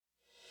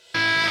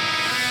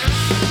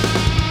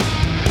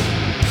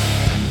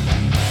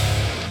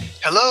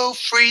Hello,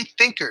 free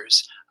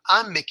thinkers.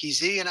 I'm Mickey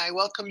Z, and I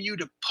welcome you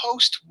to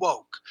Post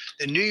Woke,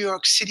 the New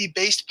York City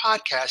based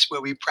podcast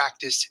where we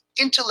practice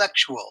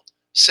intellectual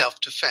self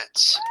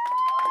defense.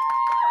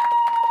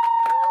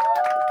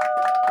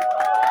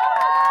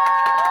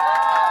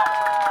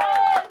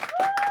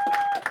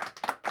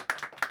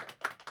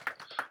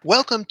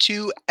 Welcome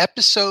to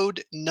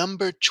episode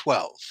number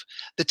 12.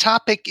 The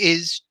topic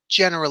is,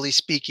 generally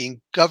speaking,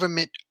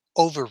 government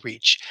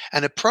overreach.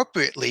 And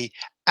appropriately,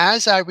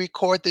 as I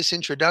record this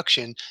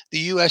introduction, the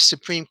U.S.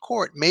 Supreme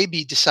Court may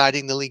be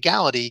deciding the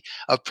legality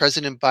of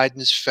President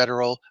Biden's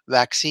federal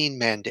vaccine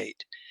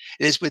mandate.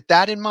 It is with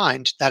that in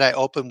mind that I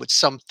open with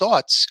some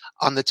thoughts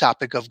on the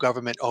topic of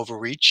government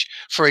overreach.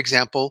 For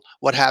example,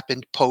 what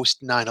happened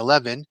post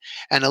 9/11.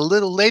 And a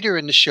little later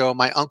in the show,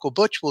 my Uncle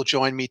Butch will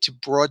join me to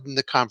broaden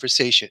the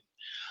conversation.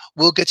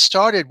 We'll get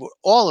started with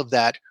all of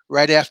that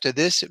right after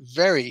this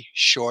very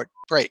short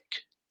break.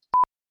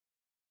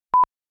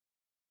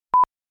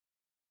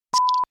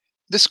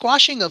 The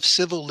squashing of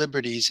civil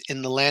liberties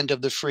in the land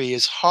of the free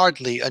is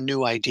hardly a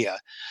new idea.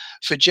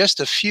 For just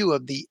a few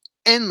of the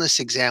endless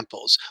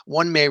examples,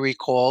 one may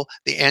recall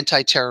the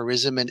Anti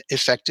Terrorism and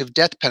Effective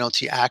Death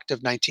Penalty Act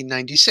of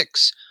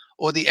 1996,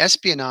 or the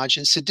Espionage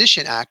and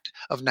Sedition Act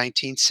of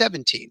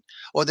 1917,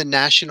 or the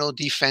National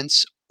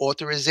Defense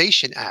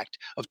Authorization Act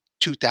of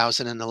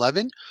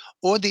 2011,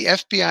 or the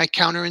FBI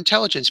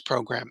Counterintelligence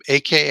Program,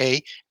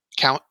 aka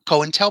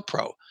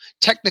COINTELPRO.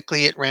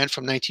 Technically, it ran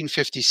from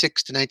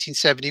 1956 to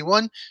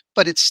 1971,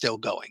 but it's still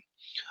going.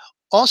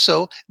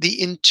 Also,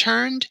 the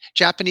interned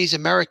Japanese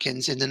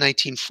Americans in the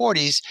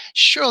 1940s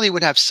surely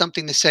would have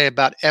something to say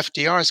about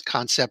FDR's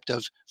concept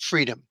of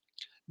freedom.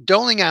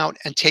 Doling out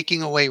and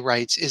taking away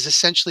rights is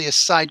essentially a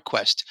side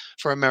quest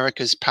for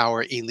America's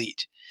power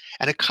elite.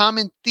 And a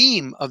common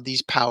theme of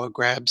these power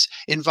grabs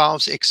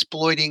involves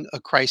exploiting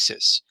a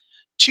crisis.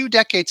 2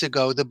 decades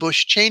ago, the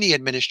Bush Cheney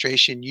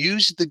administration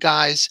used the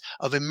guise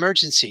of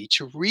emergency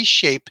to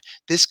reshape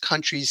this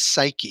country's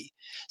psyche.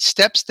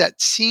 Steps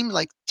that seem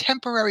like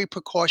temporary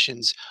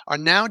precautions are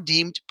now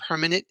deemed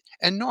permanent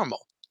and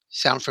normal.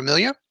 Sound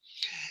familiar?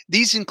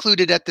 These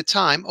included at the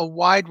time a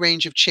wide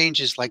range of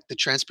changes like the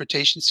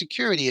Transportation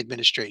Security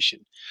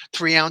Administration,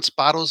 3-ounce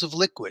bottles of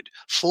liquid,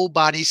 full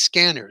body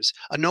scanners,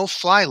 a no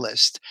fly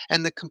list,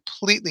 and the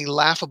completely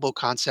laughable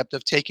concept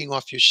of taking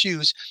off your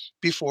shoes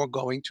before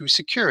going through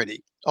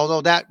security,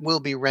 although that will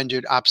be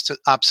rendered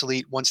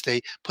obsolete once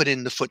they put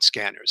in the foot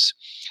scanners.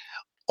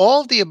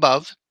 All of the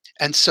above,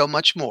 and so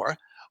much more,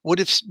 would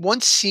have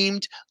once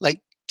seemed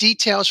like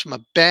details from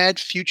a bad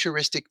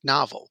futuristic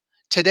novel.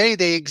 Today,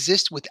 they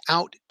exist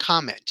without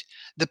comment.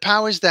 The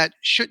powers that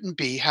shouldn't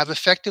be have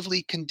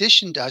effectively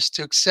conditioned us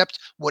to accept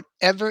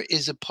whatever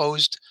is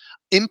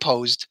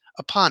imposed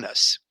upon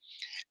us.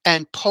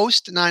 And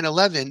post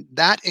 9/11,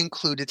 that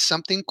included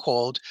something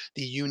called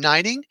the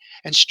Uniting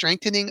and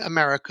Strengthening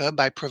America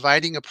by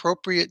Providing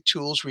Appropriate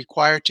Tools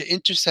Required to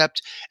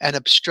Intercept and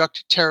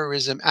Obstruct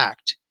Terrorism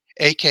Act,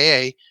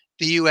 aka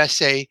the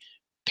USA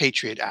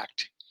Patriot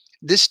Act.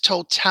 This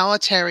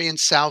totalitarian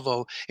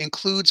salvo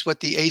includes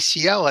what the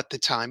ACL at the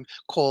time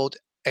called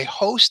a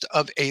host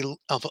of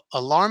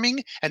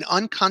alarming and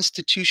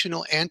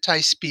unconstitutional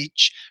anti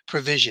speech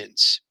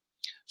provisions.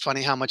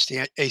 Funny how much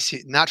the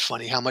AC, not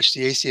funny how much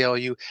the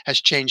ACLU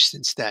has changed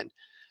since then.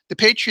 The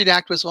Patriot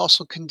Act was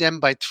also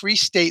condemned by 3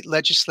 state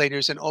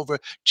legislators and over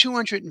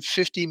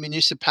 250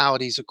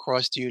 municipalities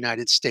across the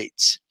United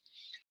States.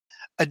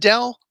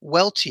 Adele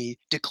Welty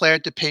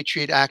declared the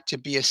Patriot Act to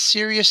be a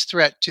serious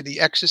threat to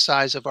the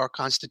exercise of our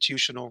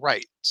constitutional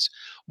rights.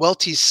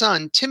 Welty's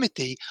son,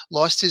 Timothy,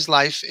 lost his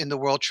life in the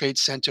World Trade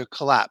Center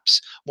collapse,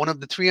 one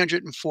of the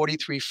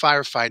 343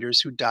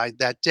 firefighters who died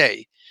that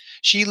day.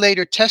 She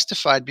later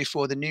testified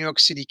before the New York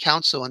City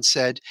Council and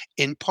said,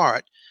 in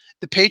part,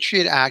 the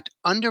Patriot Act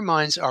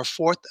undermines our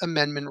Fourth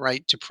Amendment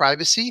right to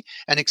privacy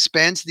and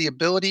expands the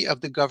ability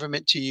of the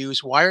government to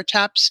use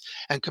wiretaps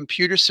and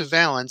computer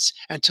surveillance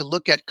and to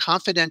look at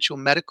confidential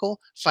medical,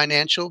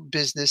 financial,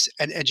 business,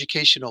 and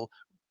educational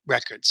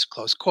records,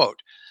 close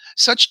quote.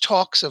 Such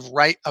talks of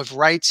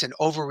rights and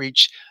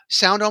overreach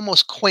sound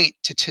almost quaint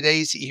to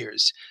today's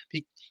ears.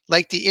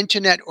 Like the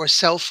internet or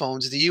cell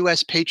phones, the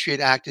US Patriot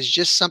Act is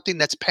just something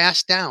that's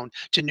passed down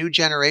to new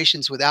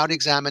generations without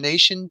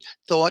examination,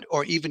 thought,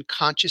 or even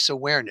conscious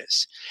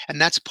awareness.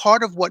 And that's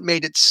part of what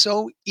made it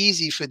so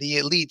easy for the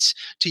elites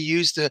to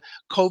use the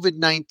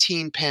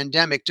COVID-19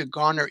 pandemic to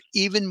garner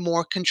even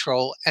more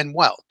control and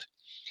wealth.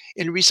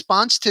 In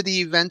response to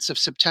the events of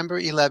September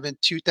 11,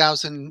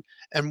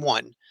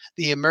 2001,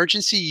 the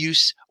Emergency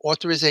Use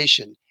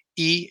Authorization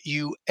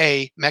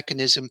EUA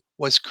mechanism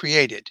was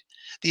created.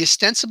 The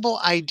ostensible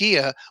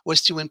idea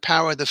was to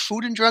empower the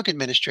Food and Drug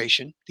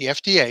Administration, the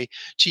FDA,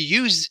 to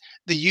use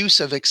the use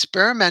of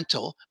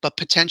experimental but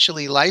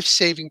potentially life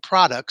saving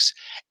products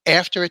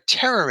after a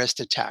terrorist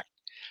attack.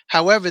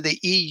 However, the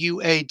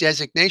EUA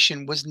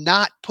designation was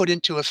not put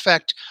into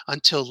effect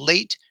until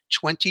late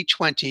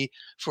 2020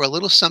 for a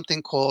little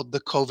something called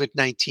the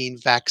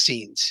COVID-19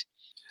 vaccines.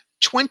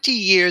 20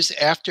 years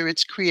after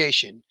its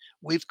creation,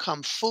 we've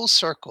come full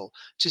circle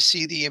to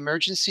see the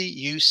emergency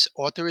use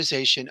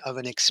authorization of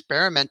an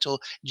experimental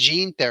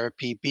gene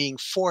therapy being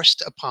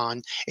forced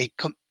upon a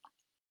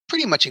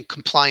pretty much a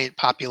compliant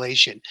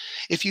population.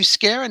 If you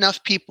scare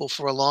enough people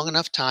for a long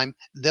enough time,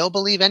 they'll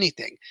believe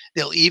anything.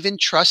 They'll even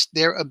trust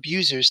their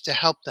abusers to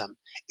help them.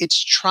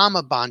 It's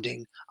trauma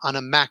bonding on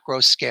a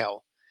macro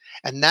scale.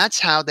 And that's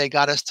how they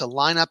got us to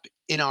line up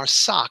in our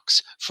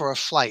socks for a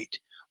flight.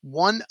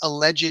 One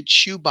alleged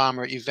shoe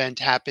bomber event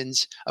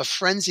happens, a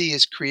frenzy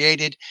is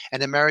created,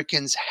 and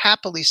Americans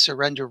happily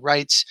surrender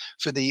rights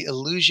for the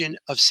illusion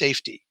of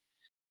safety.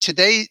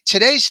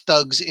 Today's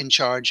thugs in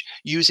charge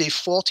use a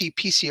faulty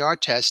PCR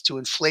test to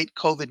inflate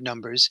COVID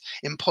numbers,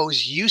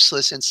 impose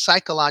useless and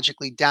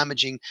psychologically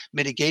damaging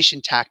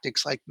mitigation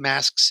tactics like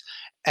masks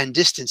and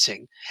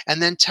distancing, and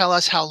then tell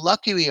us how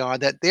lucky we are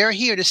that they're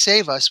here to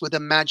save us with a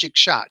magic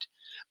shot.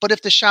 But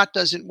if the shot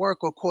doesn't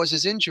work or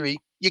causes injury,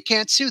 you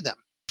can't sue them.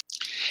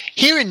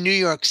 Here in New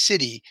York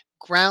City,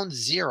 ground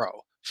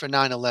zero for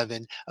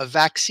 9/11, a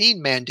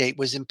vaccine mandate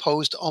was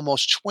imposed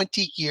almost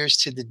 20 years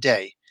to the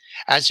day.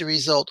 As a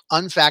result,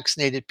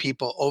 unvaccinated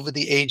people over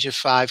the age of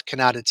 5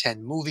 cannot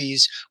attend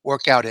movies,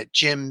 work out at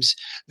gyms,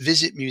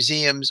 visit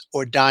museums,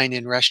 or dine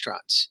in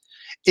restaurants.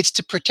 It's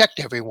to protect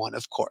everyone,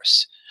 of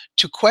course.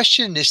 To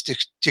question this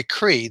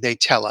decree, they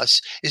tell us,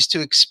 is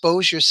to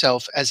expose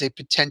yourself as a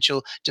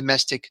potential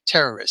domestic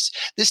terrorist.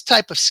 This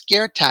type of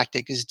scare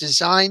tactic is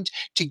designed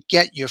to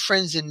get your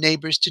friends and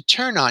neighbors to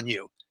turn on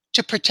you,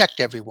 to protect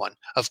everyone,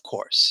 of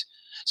course.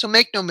 So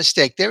make no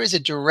mistake, there is a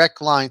direct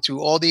line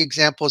through all the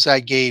examples I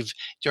gave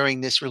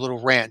during this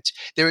little rant.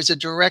 There is a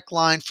direct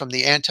line from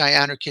the anti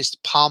anarchist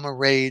Palmer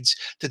raids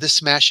to the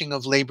smashing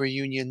of labor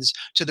unions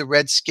to the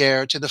Red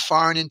Scare to the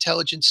Foreign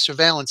Intelligence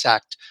Surveillance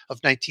Act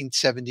of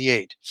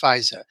 1978,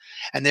 FISA.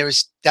 And there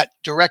is that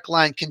direct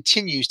line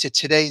continues to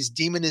today's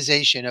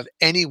demonization of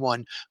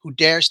anyone who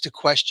dares to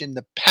question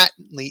the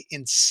patently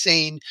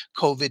insane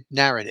COVID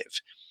narrative.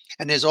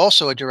 And there's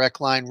also a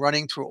direct line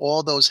running through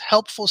all those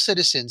helpful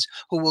citizens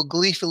who will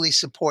gleefully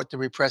support the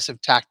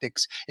repressive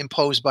tactics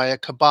imposed by a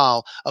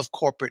cabal of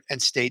corporate and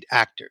state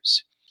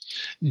actors.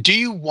 Do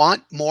you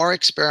want more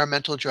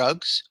experimental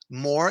drugs,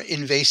 more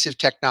invasive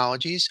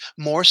technologies,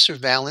 more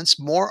surveillance,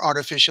 more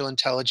artificial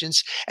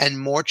intelligence, and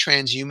more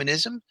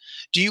transhumanism?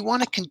 Do you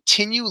want to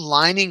continue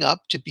lining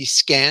up to be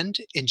scanned,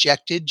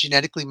 injected,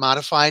 genetically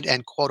modified,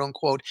 and quote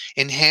unquote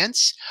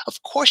enhance?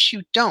 Of course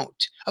you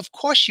don't. Of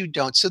course you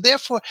don't. So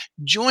therefore,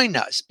 join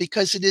us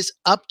because it is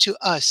up to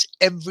us,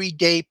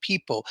 everyday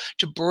people,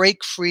 to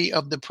break free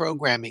of the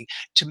programming,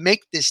 to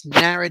make this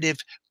narrative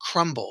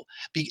crumble.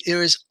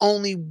 There is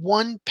only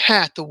one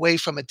path away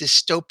from a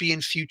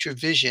dystopian future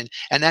vision,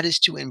 and that is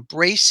to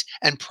embrace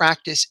and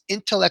practice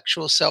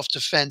intellectual self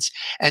defense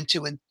and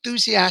to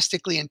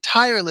enthusiastically and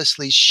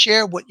tirelessly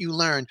share what you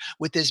learn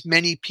with as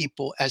many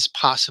people as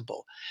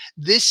possible.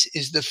 This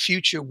is the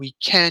future we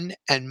can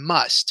and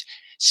must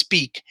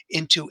speak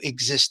into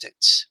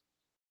existence.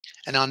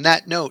 And on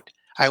that note,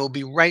 I will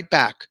be right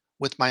back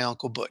with my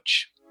Uncle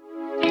Butch.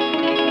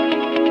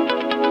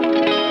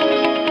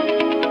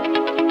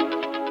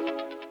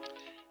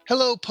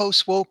 Hello,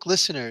 post woke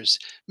listeners.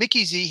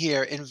 Mickey Z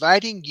here,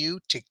 inviting you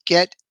to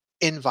get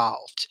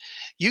involved.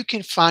 You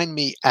can find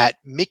me at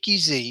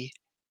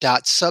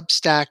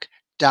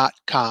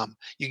mickeyz.substack.com.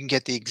 You can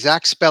get the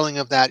exact spelling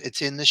of that,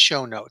 it's in the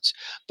show notes.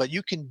 But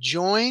you can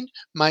join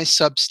my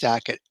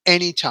Substack at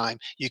any time.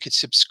 You can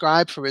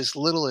subscribe for as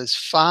little as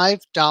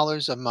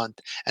 $5 a month.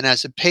 And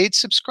as a paid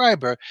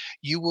subscriber,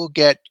 you will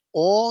get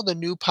all the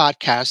new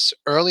podcasts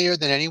earlier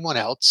than anyone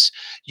else.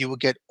 You will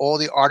get all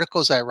the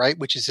articles I write,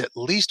 which is at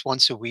least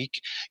once a week.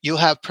 You'll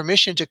have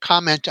permission to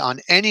comment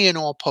on any and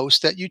all posts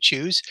that you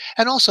choose.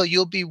 And also,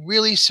 you'll be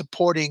really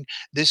supporting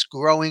this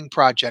growing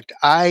project.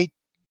 I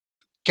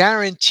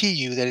guarantee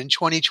you that in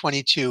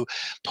 2022,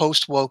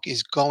 post woke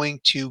is going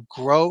to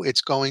grow,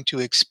 it's going to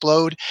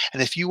explode.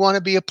 And if you want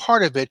to be a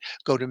part of it,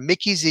 go to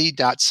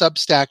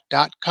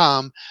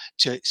mickeyz.substack.com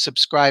to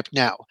subscribe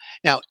now.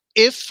 Now,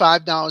 if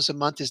 $5 a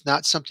month is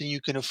not something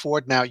you can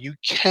afford now, you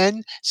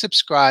can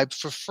subscribe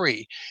for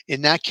free.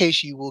 In that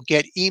case, you will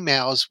get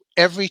emails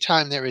every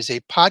time there is a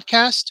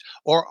podcast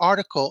or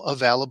article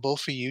available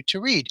for you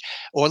to read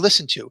or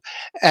listen to.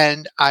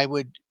 And I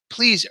would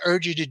please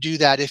urge you to do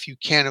that if you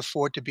can't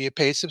afford to be a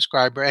paid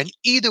subscriber. And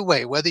either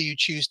way, whether you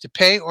choose to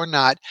pay or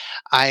not,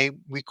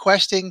 I'm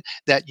requesting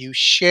that you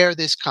share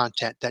this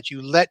content, that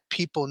you let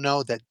people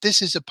know that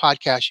this is a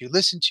podcast you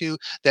listen to,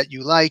 that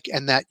you like,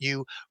 and that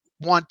you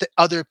want the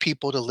other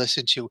people to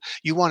listen to.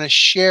 You want to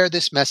share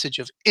this message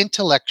of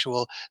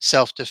intellectual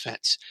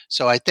self-defense.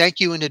 So I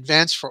thank you in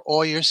advance for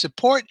all your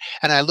support,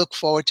 and I look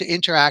forward to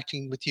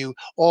interacting with you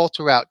all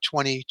throughout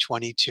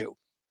 2022.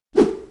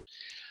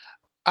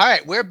 All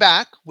right, we're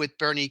back with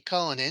Bernie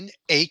Cullinan,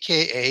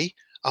 aka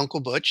Uncle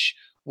Butch.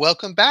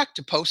 Welcome back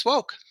to Post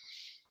Woke.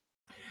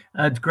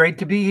 It's great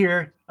to be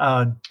here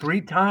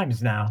 3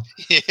 times now.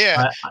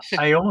 Yeah.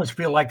 I almost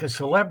feel like a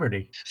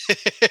celebrity.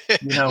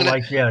 When I-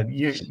 Like you're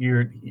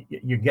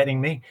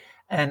getting me,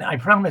 and I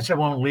promise I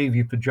won't leave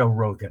you for Joe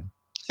Rogan.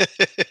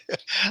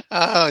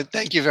 Oh,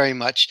 thank you very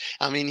much.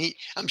 I mean,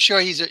 I'm sure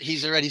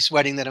he's already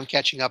sweating that I'm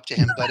catching up to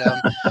him, but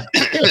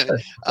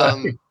Right.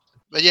 um,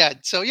 but yeah.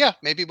 So yeah,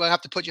 maybe we'll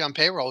have to put you on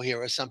payroll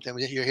here or something.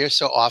 You're here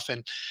so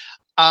often.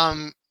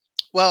 Um,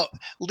 well,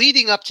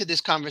 leading up to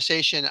this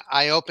conversation,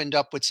 I opened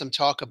up with some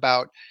talk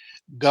about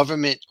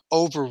government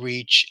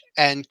overreach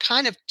and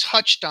kind of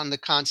touched on the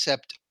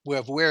concept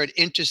where it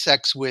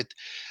intersects with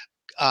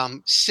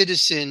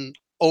citizen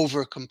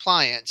over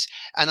compliance.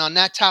 And on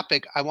that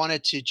topic, I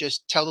wanted to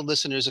just tell the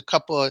listeners a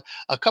couple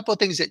of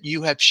things that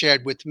you have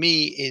shared with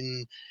me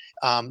in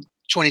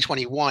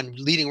 2021,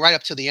 leading right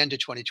up to the end of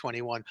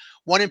 2021.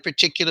 One in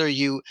particular,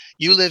 you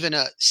live in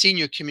a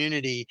senior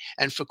community,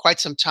 and for quite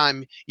some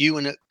time, you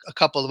and a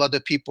couple of other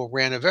people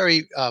ran a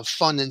very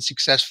fun and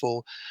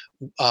successful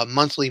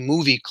monthly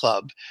movie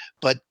club.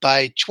 But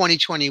by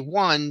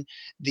 2021,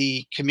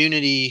 the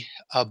community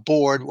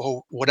board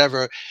or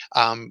whatever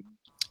um,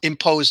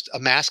 imposed a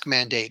mask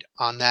mandate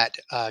on that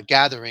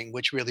gathering,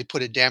 which really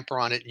put a damper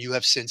on it. You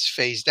have since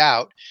phased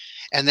out.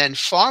 And then,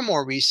 far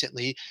more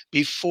recently,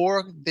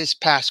 before this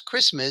past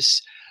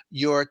Christmas,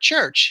 your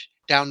church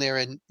down there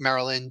in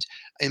Maryland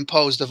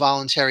imposed a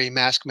voluntary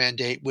mask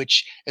mandate,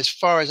 which, as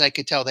far as I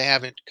could tell, they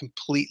haven't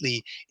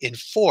completely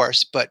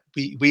enforced. But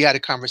we had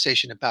a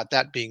conversation about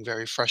that being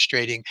very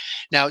frustrating.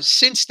 Now,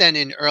 since then,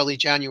 in early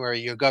January,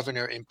 your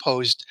governor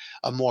imposed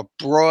a more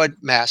broad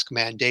mask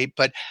mandate.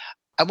 But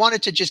I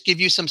wanted to just give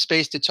you some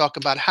space to talk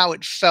about how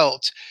it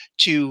felt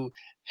to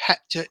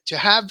to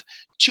have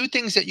two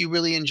things that you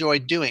really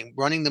enjoyed doing,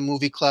 running the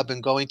movie club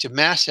and going to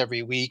mass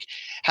every week,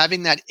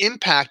 having that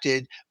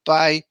impacted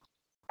by,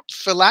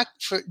 for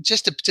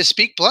just to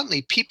speak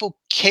bluntly, people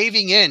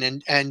caving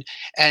in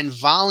and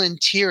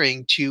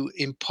volunteering to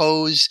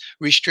impose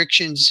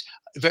restrictions,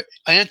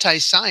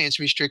 anti-science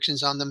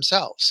restrictions on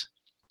themselves.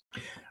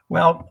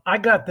 Well, I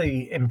got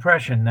the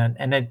impression that,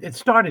 and it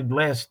started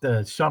last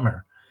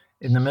summer,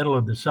 in the middle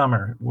of the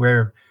summer,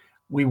 where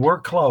we were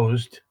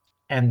closed,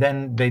 and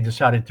then they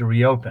decided to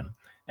reopen.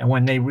 And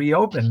when they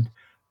reopened,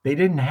 they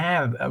didn't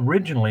have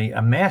originally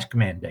a mask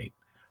mandate.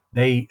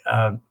 They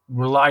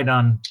relied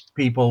on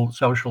people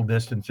social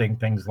distancing,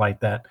 things like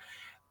that.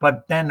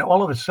 But then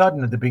all of a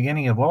sudden, at the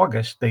beginning of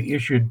August, they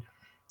issued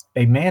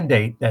a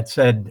mandate that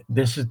said,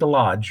 "This is the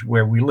lodge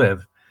where we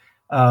live."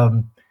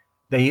 Um,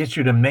 they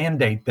issued a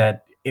mandate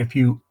that if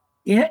you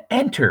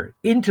enter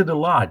into the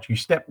lodge, you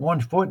step one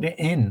foot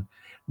in,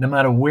 no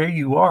matter where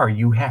you are,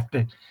 you have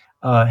to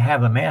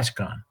have a mask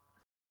on.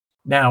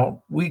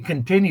 Now we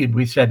continued.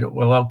 We said,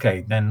 "Well,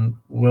 okay, then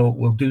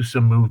we'll do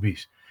some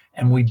movies,"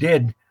 and we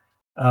did.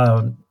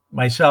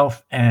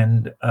 Myself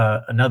and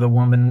another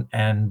woman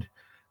and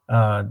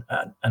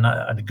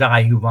a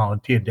guy who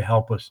volunteered to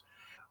help us.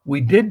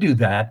 We did do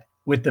that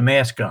with the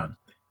mask on.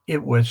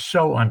 It was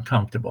so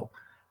uncomfortable.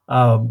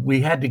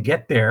 We had to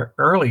get there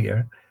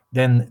earlier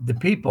than the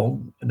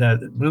people.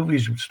 The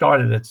movies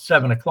started at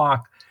 7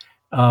 o'clock.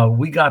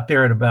 We got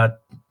there at about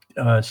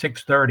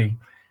 6:30.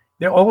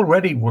 There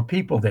already were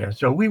people there,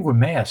 so we were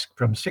masked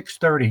from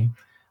 6:30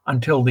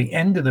 until the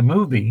end of the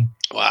movie,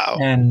 Wow.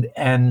 and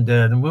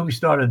the movie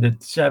started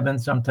at 7,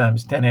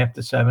 sometimes 10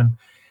 after 7.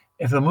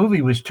 If a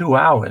movie was 2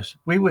 hours,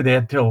 we were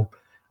there till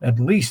at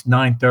least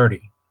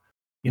 9:30.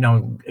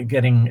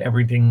 Getting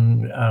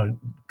everything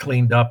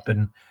cleaned up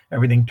and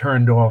everything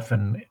turned off,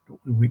 and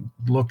we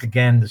look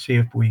again to see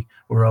if we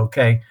were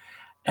okay.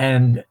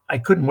 And I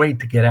couldn't wait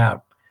to get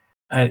out.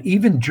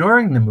 Even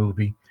during the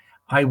movie,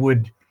 I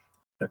would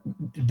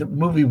the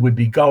movie would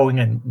be going,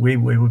 and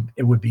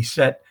it would be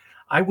set.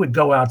 I would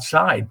go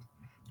outside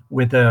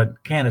with a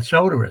can of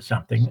soda or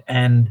something,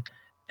 and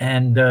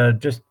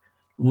just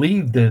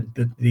leave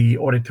the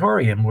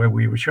auditorium where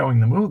we were showing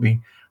the movie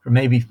for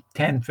maybe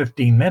 10,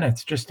 15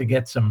 minutes just to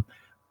get some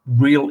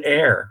real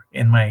air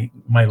in my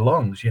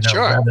lungs,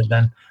 Sure. rather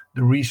than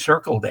the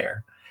recircled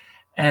air.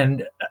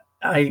 And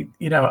I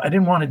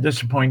didn't want to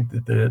disappoint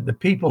the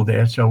people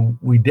there, so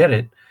we did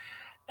it.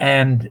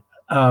 And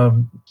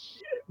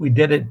we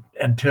did it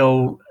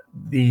until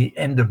the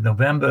end of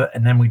November,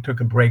 and then we took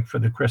a break for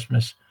the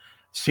Christmas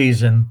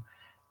season.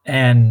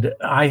 And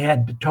I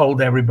had told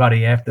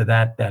everybody after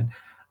that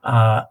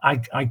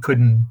I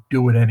couldn't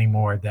do it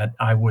anymore. That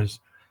I was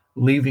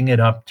leaving it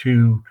up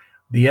to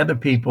the other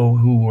people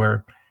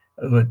who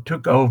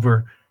took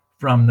over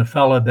from the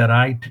fella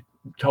that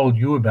told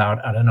you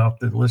about. I don't know if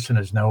the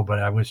listeners know, but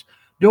I was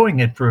doing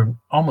it for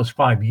almost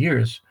 5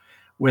 years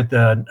with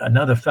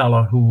another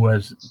fellow who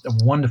was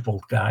a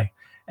wonderful guy,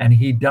 and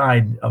he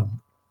died of,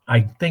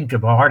 I think,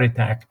 of a heart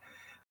attack.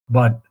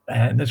 But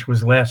and this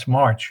was last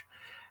March,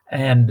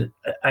 and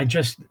I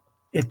just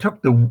it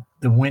took the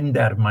wind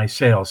out of my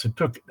sails.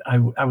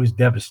 I was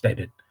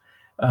devastated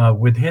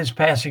with his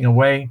passing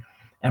away,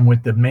 and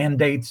with the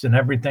mandates and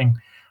everything.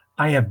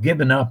 I have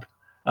given up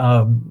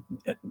um,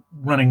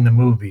 running the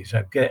movies.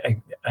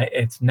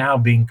 It's now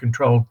being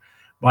controlled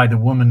by the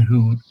woman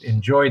who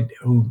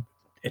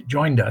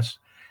joined us,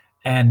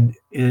 and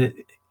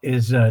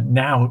is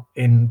now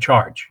in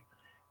charge.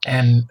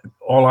 And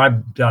all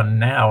I've done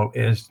now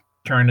is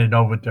turn it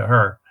over to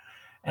her.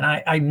 And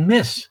I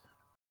miss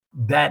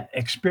that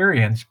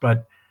experience,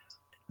 but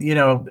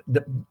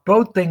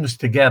both things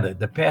together,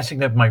 the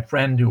passing of my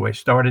friend who I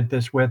started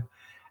this with,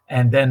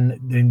 and then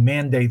the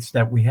mandates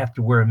that we have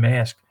to wear a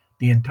mask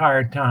the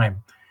entire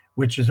time,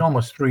 which is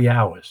almost 3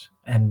 hours.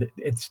 And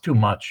it's too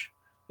much.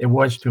 It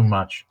was too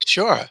much.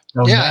 Sure.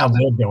 So Yeah. now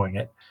they're doing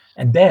it.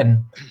 And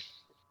then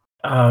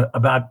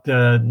about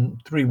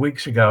 3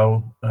 weeks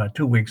ago,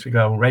 2 weeks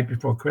ago, right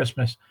before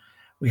Christmas,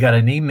 we got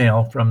an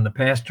email from the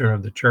pastor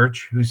of the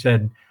church who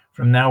said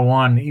from now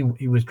on,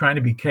 he was trying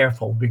to be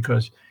careful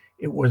because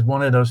it was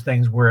one of those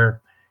things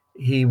where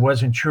he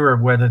wasn't sure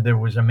whether there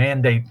was a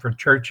mandate for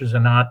churches or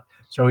not.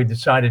 So he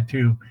decided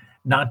to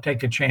not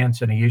take a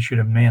chance, and he issued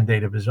a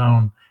mandate of his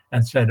own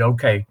and said,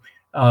 okay,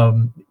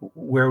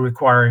 we're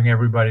requiring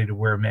everybody to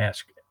wear a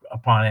mask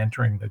upon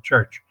entering the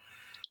church.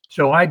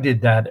 So I did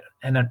that.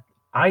 And then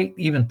I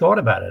even thought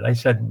about it. I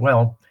said,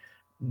 well,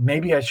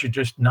 maybe I should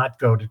just not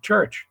go to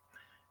church.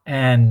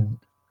 And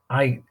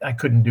I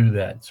couldn't do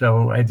that.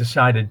 So I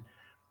decided,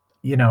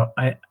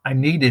 I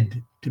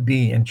needed to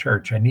be in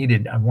church.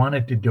 I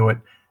wanted to do it.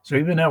 So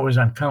even though it was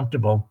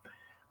uncomfortable,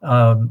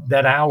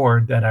 that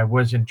hour that I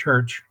was in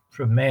church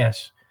for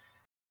mass,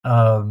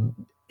 um,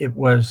 it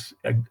was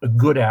a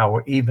good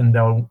hour, even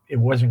though it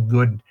wasn't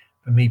good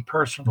for me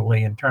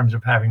personally in terms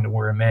of having to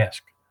wear a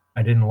mask.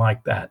 I didn't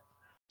like that.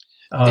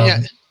 Yeah.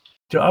 Um,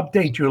 to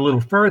update you a little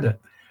further,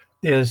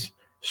 there's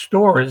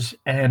stores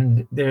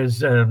and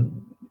there's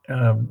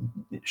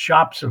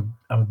shops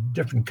of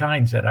different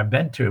kinds that I've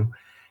been to,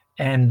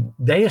 and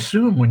they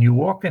assume when you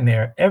walk in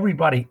there,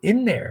 everybody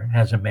in there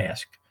has a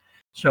mask.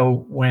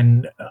 So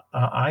when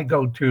I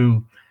go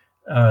to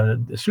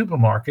the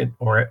supermarket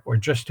or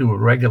just to a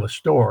regular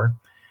store,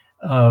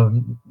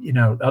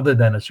 other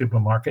than a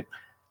supermarket,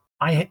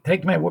 I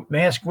take my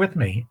mask with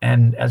me,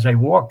 and as I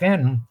walk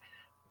in,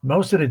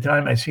 most of the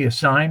time I see a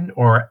sign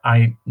or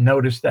I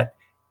notice that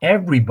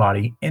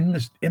everybody in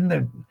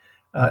the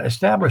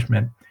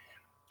establishment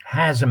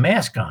has a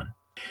mask on.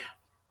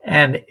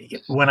 And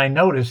when I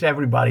notice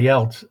everybody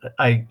else,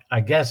 I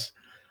guess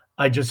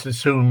I just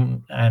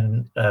assume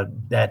and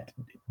that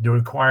the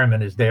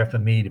requirement is there for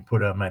me to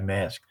put on my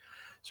mask.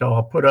 So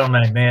I'll put on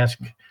my mask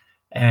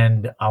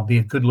and I'll be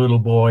a good little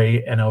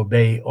boy and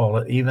obey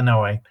all, even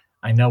though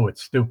I know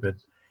it's stupid.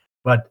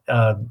 But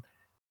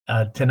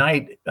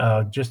tonight,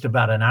 just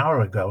about an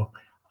hour ago,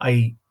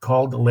 I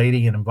called the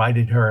lady and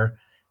invited her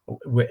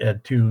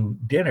to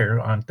dinner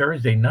on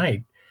Thursday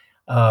night.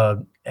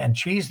 And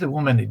she's the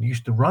woman that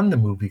used to run the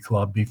movie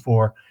club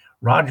before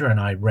Roger and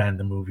I ran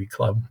the movie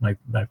club,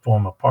 my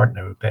former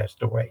partner who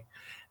passed away.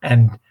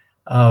 And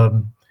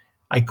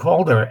I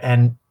called her,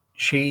 and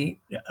she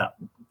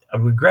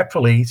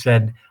regretfully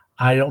said,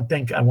 I don't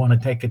think I want to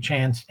take a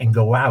chance and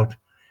go out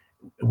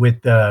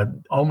with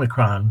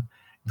Omicron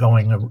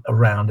going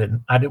around,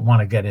 and I didn't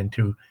want to get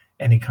into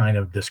any kind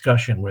of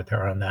discussion with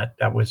her on that.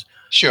 That was her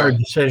Sure.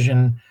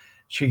 decision.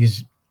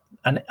 She's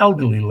an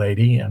elderly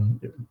lady, and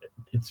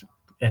it's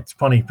it's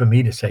funny for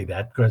me to say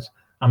that because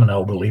I'm an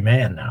elderly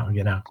man now.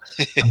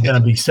 I'm going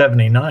to be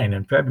 79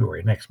 in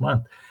February next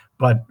month,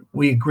 but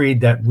we agreed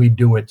that we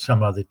do it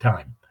some other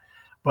time.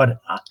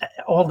 But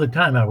all the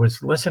time I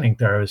was listening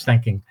to her, I was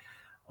thinking,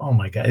 oh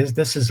my God,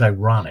 this is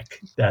ironic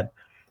that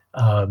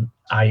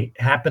I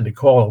happened to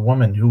call a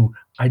woman who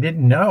I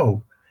didn't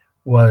know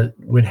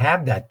would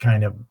have that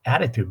kind of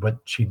attitude, but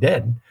she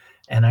did,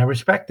 and I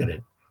respected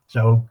it.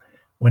 So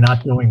we're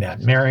not doing that.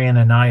 Marion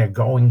and I are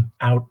going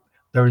out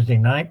Thursday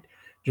night,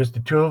 just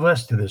the two of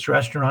us, to this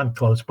restaurant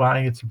close by.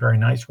 It's a very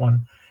nice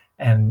one,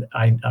 and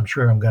I'm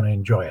sure I'm going to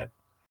enjoy it.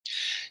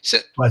 So,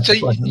 But so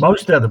but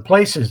most other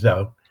places,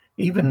 though,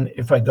 even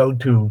if I go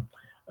to,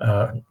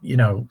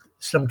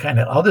 some kind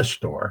of other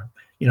store,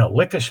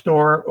 liquor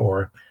store,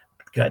 or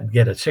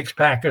get a six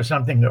pack or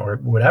something or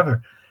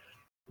whatever,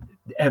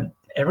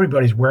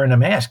 everybody's wearing a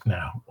mask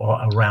now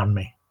around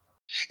me.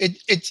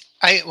 it's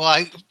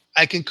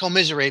I can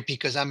commiserate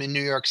because I'm in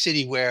New York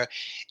City, where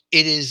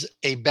it is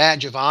a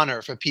badge of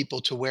honor for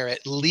people to wear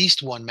at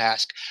least one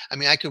mask. I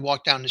mean, I could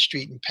walk down the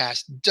street and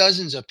pass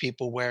dozens of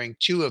people wearing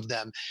two of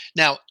them.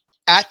 Now,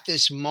 at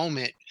this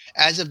moment,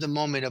 as of the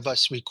moment of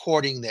us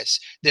recording this,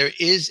 there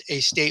is a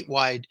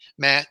statewide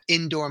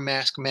indoor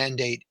mask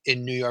mandate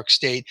in New York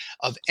State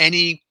of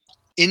any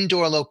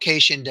indoor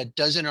location that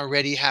doesn't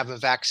already have a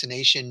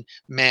vaccination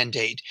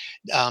mandate.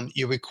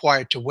 You're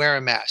required to wear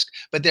a mask,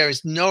 but there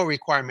is no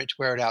requirement to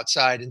wear it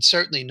outside, and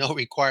certainly no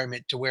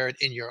requirement to wear it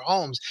in your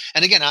homes.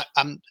 And again,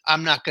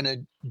 I'm not going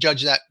to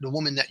judge that the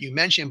woman that you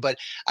mentioned, but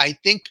I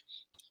think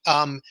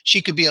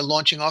she could be a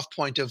launching off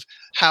point of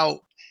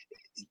how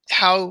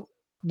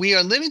we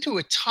are living through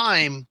a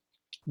time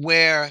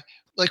where,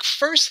 like,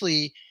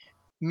 firstly,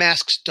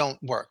 masks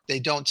don't work. They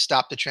don't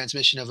stop the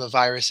transmission of a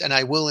virus. And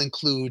I will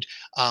include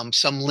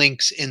some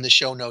links in the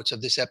show notes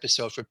of this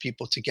episode for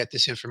people to get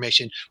this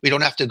information. We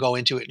don't have to go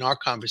into it in our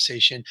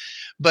conversation,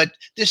 but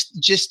this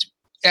just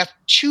after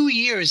 2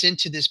 years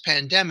into this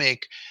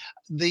pandemic,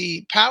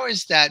 the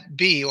powers that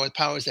be, or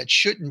powers that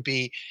shouldn't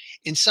be,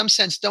 in some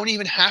sense, don't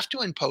even have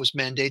to impose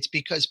mandates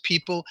because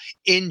people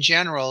in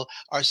general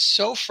are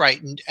so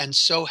frightened and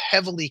so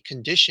heavily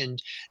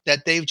conditioned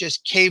that they've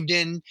just caved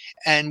in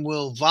and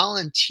will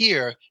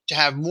volunteer to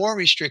have more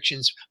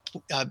restrictions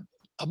uh,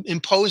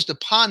 imposed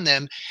upon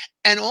them,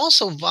 and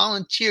also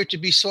volunteer to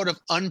be sort of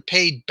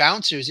unpaid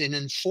bouncers in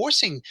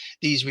enforcing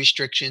these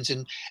restrictions.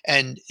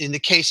 And in the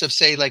case of,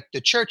 say, like the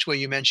church, where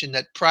you mentioned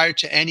that prior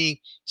to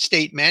any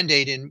state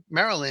mandate in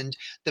Maryland,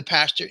 the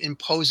pastor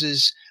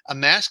imposes a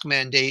mask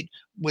mandate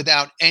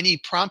without any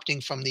prompting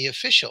from the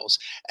officials.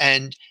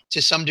 And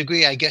to some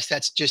degree, I guess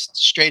that's just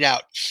straight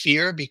out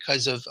fear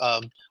because of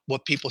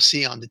what people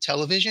see on the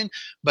television.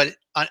 But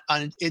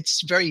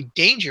it's very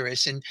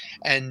dangerous.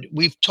 And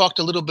we've talked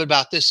a little bit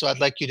about this, so I'd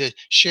like you to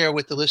share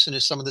with the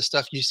listeners some of the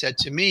stuff you said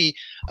to me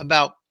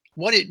about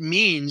what it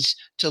means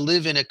to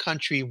live in a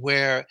country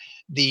where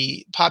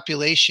the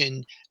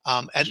population,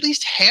 at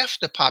least half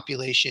the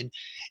population,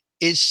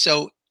 is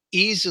so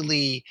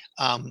easily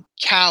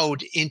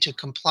cowed into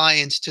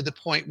compliance to the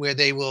point where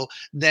they will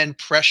then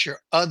pressure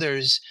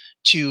others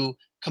to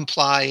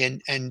comply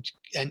and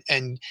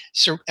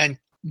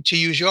to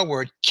use your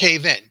word,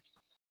 cave in.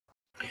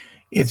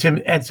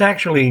 It's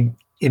actually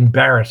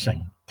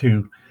embarrassing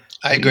to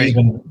I agree.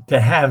 even to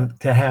have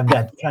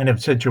that kind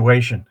of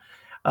situation.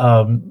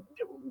 Um,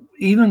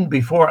 Even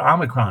before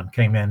Omicron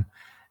came in,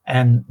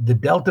 and the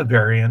Delta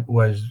variant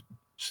was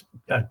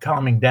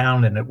calming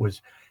down, and it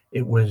was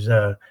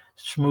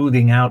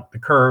smoothing out the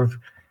curve.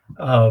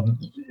 Um,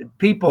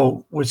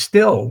 People were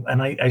still,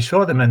 and I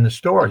saw them in the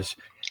stores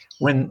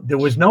when there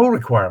was no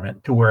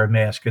requirement to wear a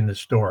mask in the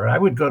store. I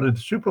would go to the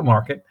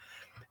supermarket,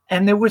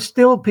 and there were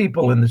still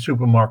people in the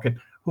supermarket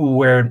who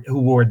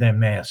wore their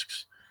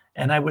masks.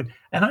 And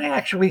I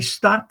actually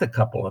stopped a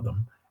couple of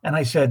them, and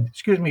I said,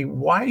 "Excuse me,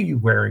 why are you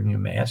wearing your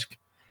mask?"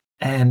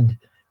 And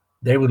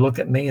they would look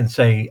at me and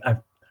say,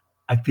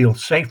 "I feel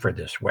safer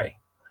this way,"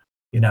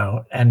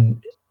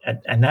 and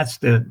that's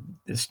the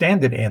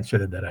standard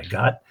answer that I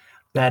got,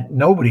 that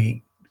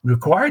nobody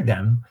required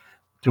them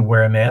to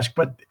wear a mask,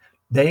 but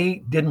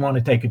they didn't want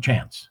to take a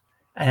chance.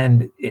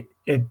 And it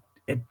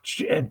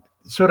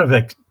sort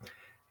of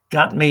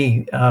got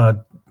me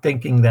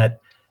thinking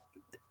that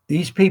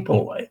these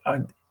people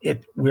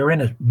we're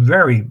in a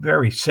very,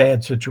 very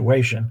sad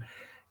situation.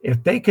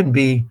 If they can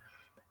be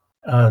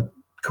uh,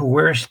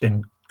 coerced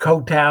and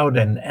kowtowed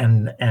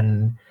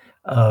and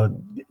uh,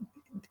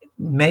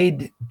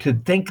 made to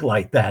think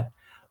like that,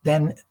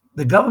 then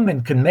the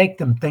government can make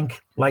them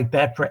think like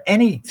that for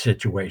any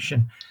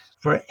situation,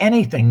 for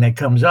anything that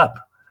comes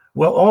up.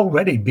 We're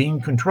already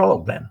being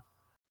controlled then,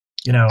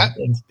 I,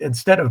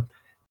 instead of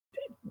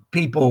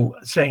people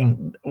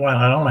saying, "Well,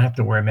 I don't have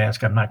to wear a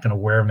mask. I'm not going to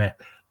wear a mask."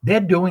 They're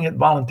doing it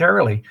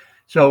voluntarily.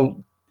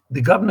 So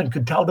the government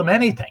could tell them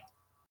anything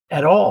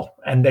at all,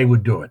 and they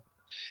would do it.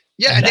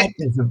 yeah, And that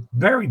is a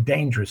very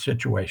dangerous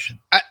situation.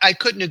 I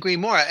couldn't agree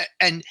more.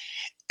 And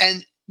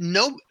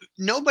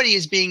nobody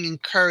is being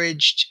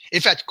encouraged.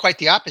 In fact, quite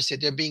the opposite.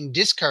 They're being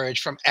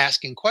discouraged from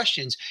asking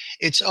questions.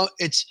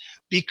 It's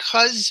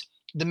because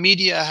the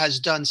media has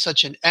done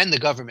such an and the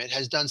government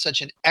has done such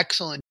an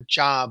excellent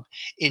job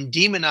in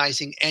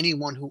demonizing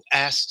anyone who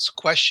asks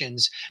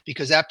questions,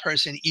 because that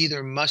person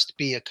either must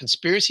be a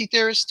conspiracy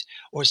theorist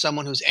or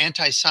someone who's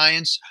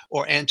anti-science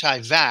or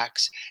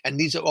anti-vax, and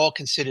these are all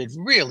considered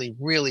really,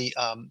 really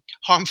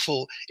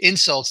harmful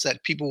insults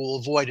that people will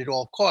avoid at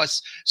all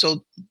costs.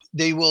 So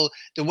the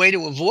way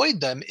to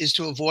avoid them is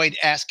to avoid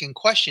asking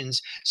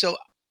questions. So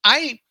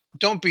I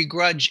don't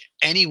begrudge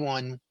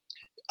anyone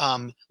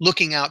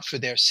looking out for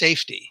their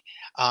safety.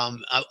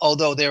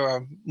 Although there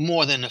are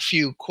more than a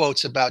few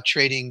quotes about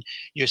trading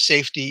your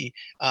safety,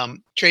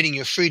 trading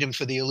your freedom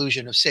for the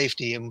illusion of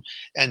safety,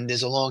 and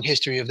there's a long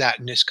history of that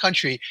in this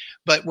country.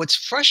 But what's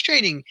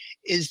frustrating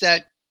is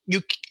that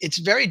it's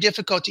very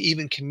difficult to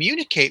even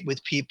communicate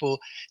with people,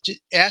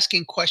 just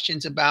asking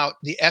questions about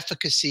the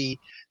efficacy,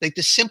 like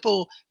the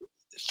simple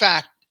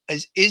fact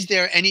is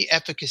there any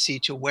efficacy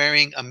to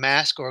wearing a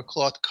mask or a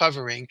cloth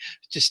covering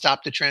to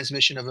stop the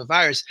transmission of a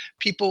virus?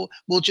 People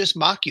will just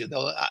mock you.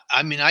 Though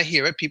I mean, I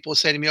hear it. People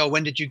say to me, "Oh,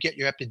 when did you get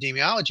your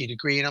epidemiology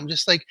degree?" And I'm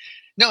just like,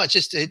 "No,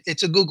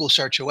 it's a Google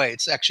search away.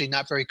 It's actually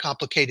not very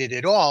complicated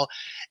at all."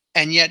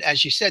 And yet,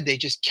 as you said, they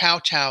just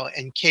kowtow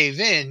and cave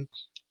in.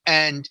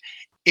 And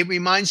it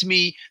reminds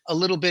me a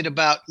little bit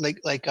about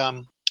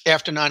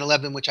after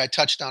 9/11, which I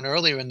touched on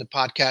earlier in the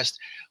podcast,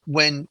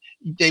 when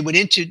they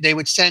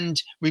would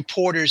send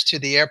reporters to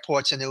the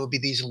airports, and there would be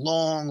these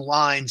long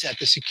lines at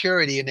the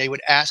security, and they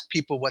would ask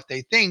people what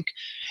they think,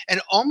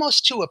 and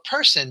almost to a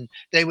person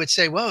they would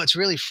say, "Well, it's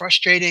really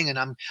frustrating, and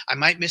I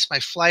might miss my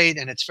flight,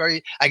 and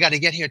I got to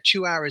get here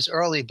 2 hours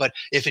early, but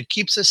if it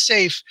keeps us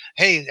safe,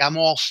 hey, I'm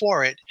all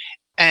for it."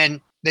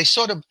 And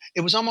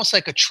it was almost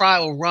like a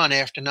trial run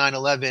after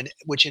 9/11,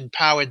 which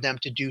empowered them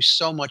to do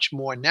so much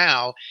more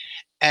now.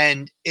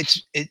 And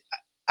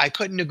I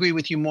couldn't agree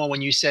with you more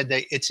when you said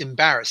that it's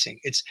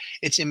embarrassing.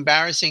 It's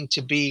embarrassing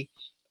to be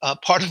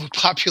part of a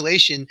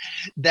population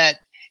that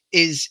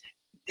is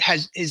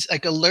is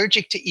like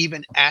allergic to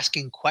even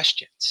asking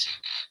questions.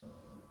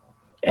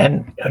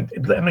 And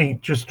let me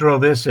just throw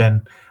this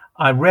in.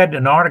 I read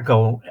an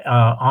article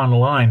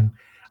online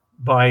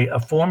by a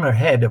former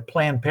head of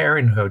Planned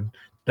Parenthood,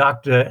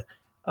 Dr.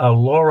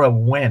 Laura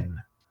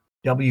Wen,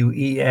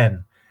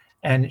 Wen.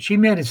 And she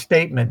made a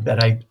statement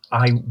that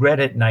I read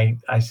it and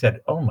I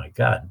said, oh my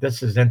God,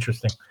 this is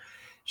interesting.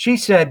 She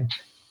said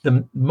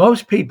the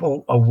most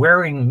people are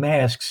wearing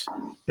masks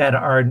that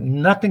are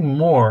nothing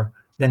more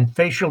than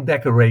facial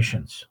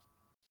decorations.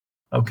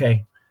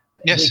 Okay,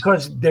 Yes.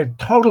 because they're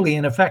totally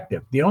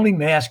ineffective. The only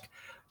mask,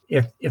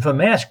 if a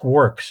mask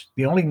works,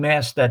 the only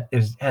mask that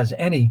is has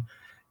any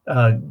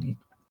uh,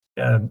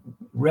 uh,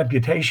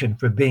 reputation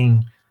for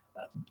being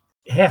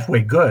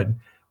halfway good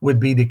would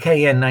be the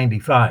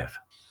KN95,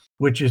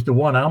 which is the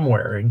one I'm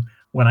wearing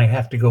when I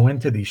have to go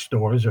into these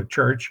stores or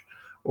church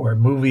or a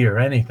movie or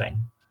anything.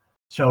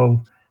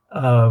 So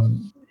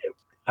um,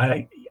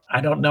 I I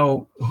don't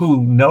know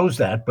who knows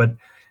that, but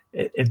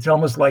it's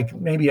almost like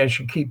maybe I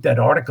should keep that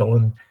article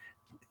and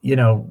you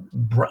know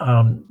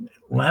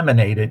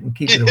laminate it and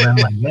keep it around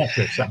my neck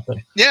or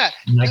something, Yeah.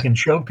 and I can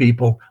show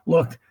people,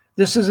 look,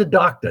 this is a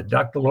doctor,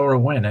 Dr. Laura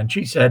Wynn, and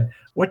she said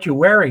what you're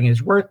wearing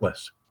is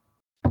worthless.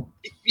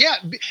 Yeah,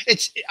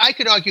 it's. I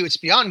could argue it's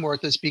beyond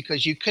worthless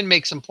because you can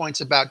make some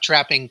points about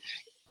trapping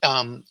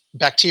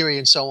bacteria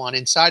and so on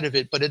inside of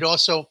it, but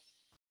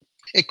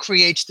it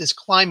creates this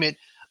climate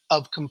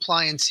of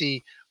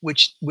compliancy,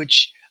 which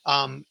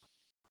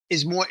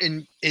is more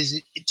in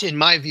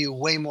my view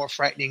way more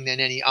frightening than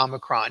any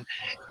Omicron.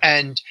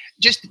 And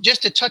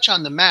just to touch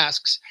on the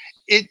masks,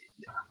 it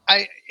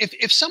I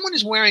if someone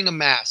is wearing a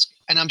mask,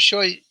 and I'm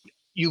sure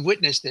you've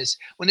witnessed this,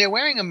 when they're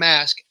wearing a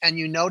mask and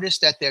you notice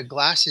that their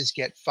glasses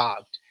get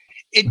fogged,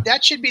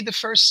 that should be the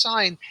first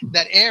sign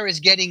that air is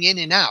getting in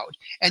and out.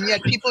 And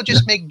yet people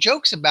just make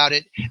jokes about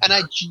it. And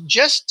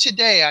just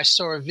today I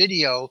saw a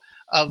video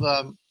of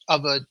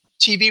a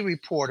TV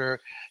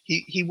reporter.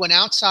 He went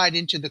outside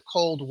into the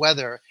cold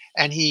weather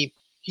and he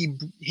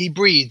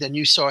breathed, and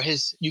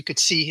you could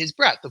see his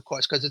breath, of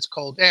course, because it's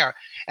cold air.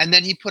 And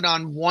then he put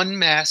on one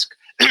mask,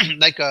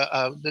 like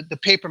the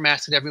paper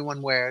mask that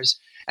everyone wears,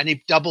 and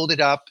he doubled it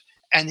up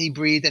and he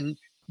breathed, and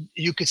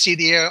you could see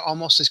the air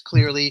almost as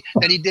clearly.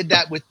 Then he did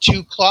that with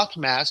two cloth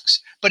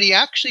masks, but he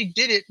actually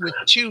did it with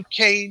two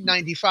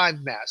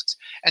K95 masks.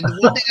 And the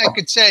one thing I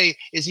could say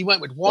is he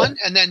went with one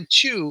and then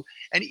two.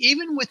 And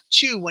even with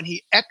two, when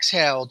he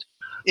exhaled,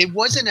 it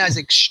wasn't as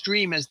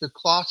extreme as the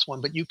cloth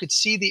one, but you could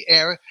see the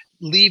air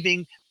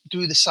leaving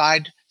through the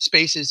side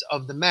spaces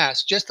of the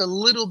mask, just a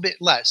little bit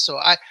less. So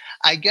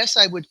I guess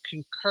I would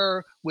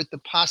concur with the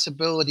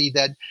possibility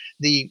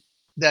the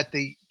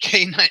the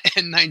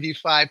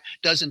KN95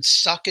 doesn't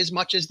suck as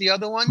much as the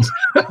other ones,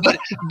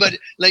 but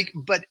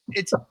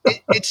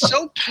it's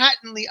so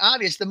patently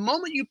obvious. The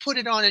moment you put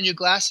it on and your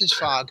glasses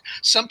fog,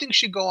 something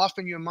should go off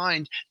in your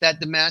mind that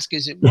the mask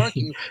isn't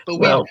working.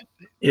 Well,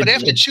 But it,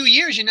 after it 2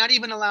 years, you're not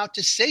even allowed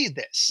to say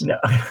this. no.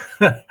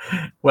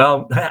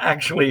 Well,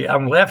 actually,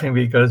 I'm laughing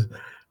because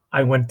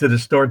I went to the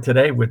store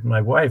today with my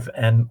wife,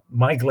 and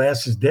my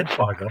glasses did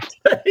fog up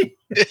today.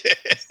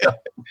 So,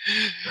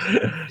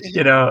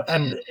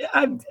 and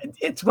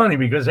it's funny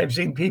because I've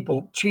seen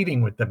people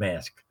cheating with the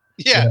mask.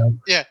 You Yeah, know,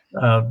 yeah,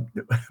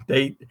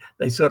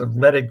 they sort of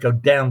let it go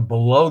down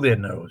below their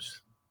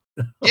nose,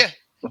 yeah,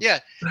 yeah.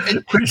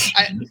 And which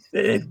I,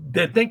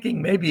 they're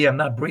thinking maybe I'm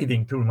not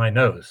breathing through my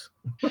nose.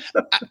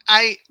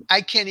 I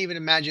can't even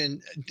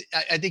imagine.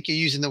 I think you're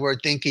using the word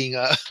thinking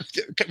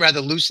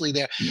rather loosely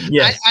there.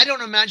 Yes. I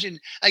don't imagine,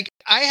 like,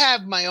 I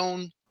have my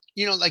own,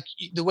 like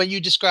the way you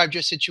described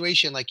your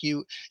situation, like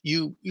you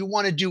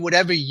want to do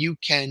whatever you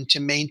can to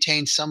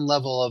maintain some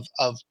level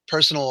of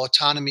personal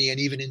autonomy and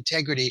even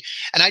integrity.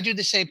 And I do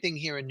the same thing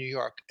here in New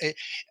York.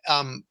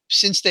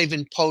 Since they've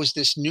imposed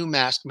this new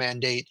mask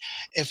mandate,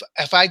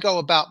 if I go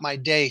about my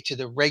day to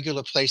the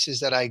regular places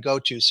that I go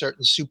to,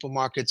 certain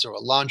supermarkets or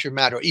a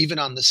laundromat or even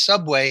on the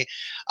subway,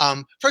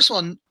 first of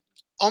all,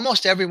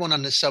 almost everyone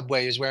on the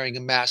subway is wearing a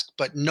mask,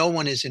 but no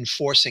one is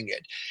enforcing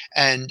it.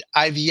 And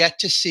I've yet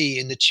to see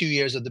in the 2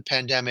 years of the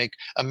pandemic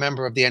a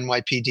member of the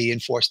NYPD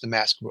enforce the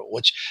mask rule,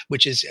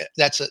 which is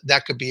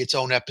that could be its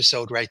own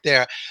episode right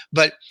there.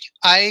 But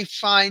I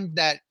find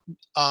that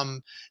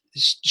um,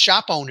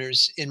 shop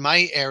owners in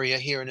my area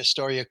here in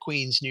Astoria,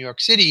 Queens, New York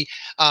City,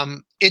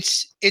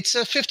 it's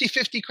a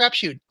 50-50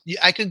 crapshoot.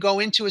 I can go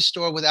into a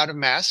store without a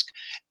mask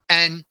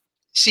and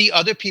see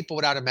other people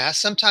without a mask,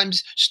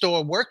 sometimes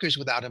store workers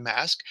without a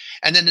mask.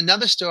 And then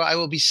another store, I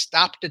will be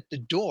stopped at the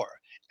door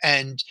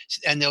and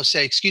they'll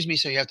say, excuse me,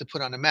 so you have to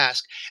put on a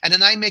mask. And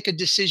then I make a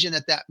decision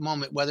at that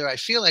moment whether I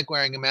feel like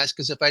wearing a mask,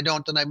 because if I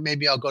don't, then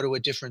maybe I'll go to a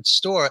different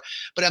store.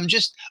 But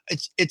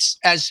it's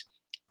as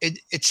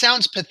it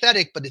sounds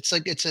pathetic, but it's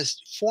like it's a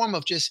form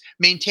of just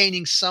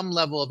maintaining some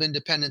level of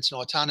independence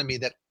and autonomy,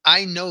 that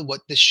I know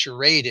what this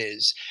charade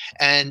is,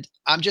 and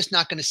I'm just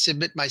not going to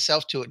submit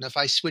myself to it. And if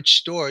I switch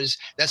stores,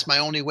 that's my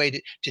only way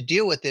to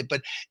deal with it.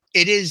 But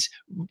it is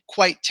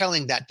quite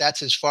telling that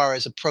that's as far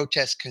as a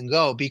protest can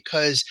go,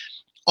 because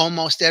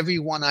almost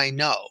everyone I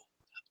know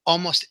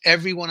almost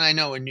everyone I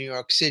know in New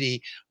York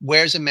City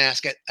wears a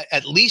mask,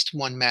 at least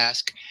one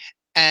mask,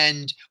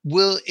 and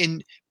will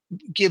in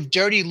give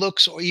dirty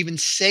looks or even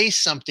say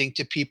something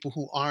to people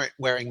who aren't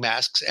wearing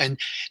masks. And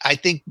I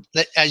think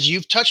that, as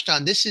you've touched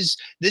on, this is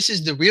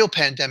the real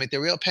pandemic. The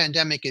real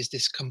pandemic is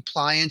this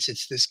compliance.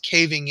 It's this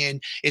caving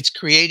in. It's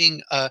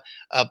creating a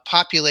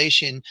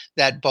population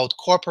that both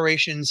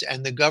corporations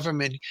and the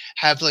government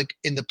have like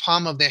in the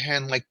palm of their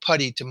hand, like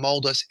putty, to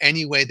mold us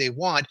any way they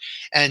want.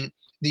 And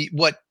the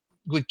what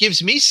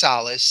gives me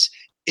solace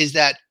is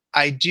that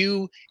I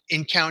do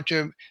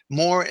encounter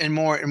more and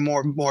more and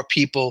more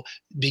people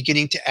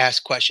beginning to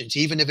ask questions,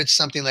 even if it's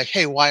something like,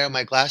 "Hey, why are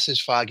my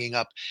glasses fogging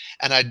up?"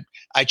 And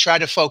I try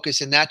to focus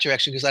in that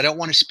direction because I don't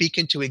want to speak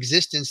into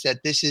existence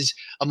that this is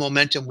a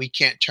momentum we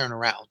can't turn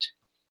around.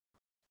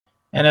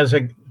 And as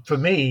a for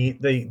me,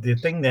 the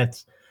thing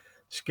that's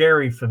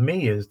scary for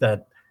me is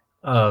that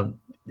uh,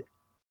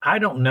 I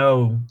don't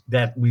know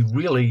that we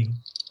really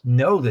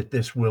know that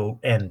this will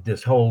end.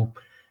 This whole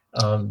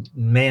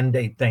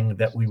mandate thing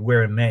that we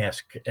wear a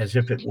mask as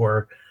if it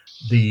were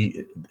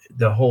the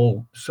the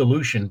whole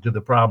solution to the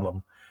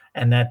problem,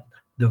 and that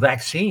the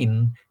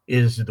vaccine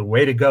is the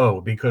way to go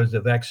because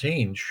the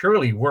vaccine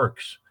surely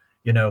works.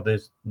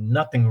 There's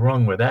nothing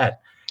wrong with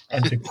that.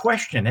 And to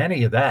question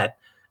any of that,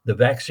 the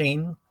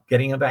vaccine,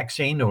 getting a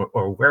vaccine,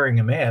 or wearing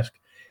a mask,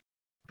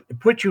 it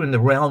puts you in the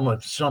realm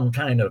of some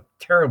kind of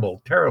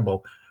terrible,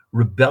 terrible,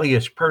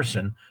 rebellious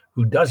person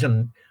who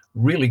doesn't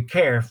really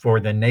care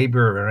for the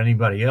neighbor or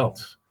anybody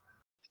else.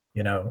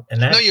 And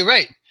No, you're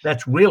right.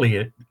 that's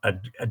really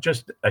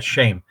just a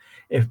shame.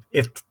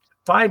 If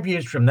 5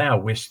 years from now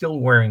we're still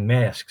wearing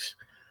masks,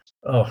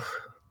 oh,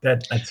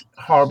 that's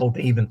horrible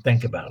to even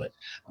think about it.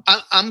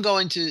 I'm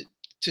going to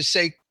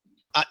say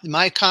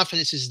my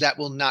confidence is that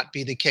will not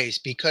be the case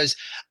because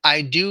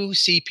I do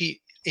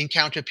see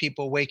encounter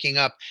people waking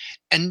up,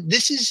 and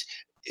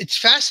it's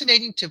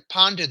fascinating to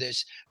ponder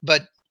this,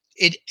 but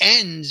it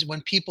ends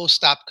when people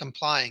stop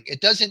complying. It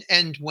doesn't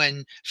end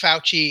when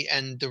Fauci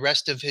and the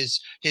rest of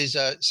his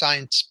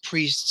science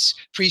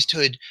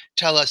priesthood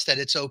tell us that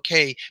it's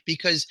okay,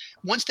 because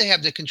once they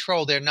have the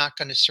control, they're not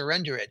going to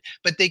surrender it.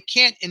 But they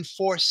can't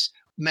enforce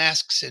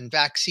masks and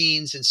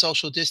vaccines and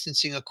social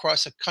distancing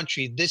across a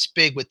country this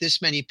big with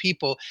this many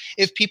people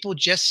if people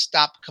just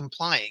stop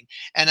complying.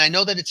 And I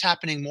know that it's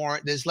happening more.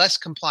 There's less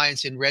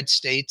compliance in red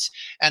states,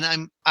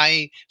 and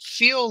I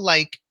feel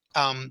like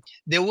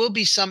there will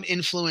be some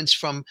influence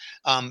from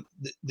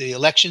the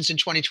elections in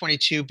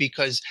 2022,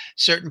 because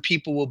certain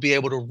people will be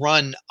able to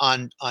run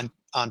on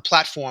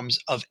platforms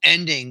of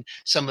ending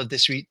some of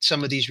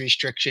these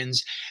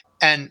restrictions.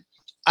 And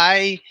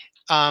I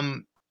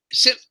um,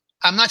 sit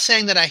I'm not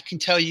saying that I can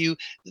tell you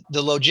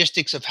the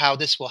logistics of how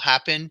this will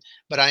happen,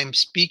 but I am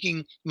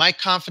speaking my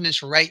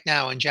confidence right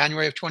now in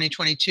January of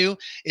 2022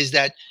 is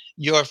that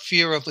your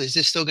fear of, is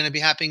this still going to be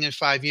happening in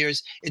 5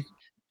 years?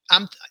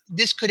 I'm,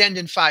 this could end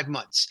in 5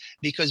 months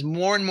because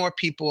more and more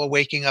people are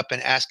waking up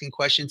and asking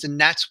questions. And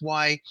that's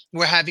why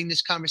we're having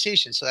this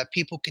conversation, so that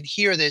people can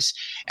hear this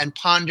and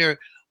ponder,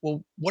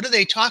 well, what are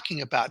they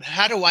talking about?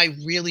 How do I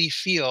really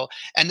feel?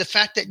 And the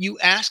fact that you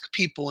ask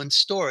people in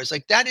stores,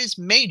 like, that is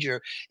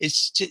major,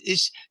 is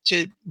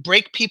to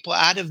break people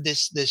out of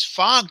this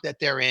fog that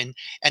they're in,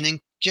 and then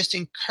just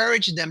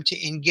encourage them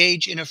to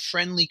engage in a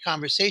friendly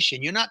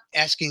conversation. You're not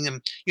asking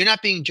them, you're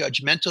not being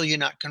judgmental, you're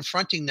not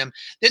confronting them.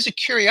 There's a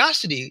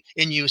curiosity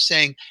in you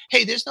saying,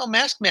 "Hey, there's no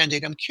mask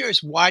mandate. I'm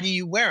curious, why do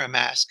you wear a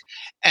mask?"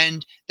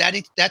 And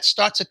that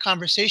starts a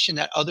conversation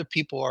that other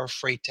people are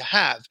afraid to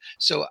have.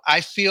 So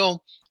I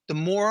feel the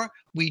more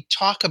we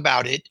talk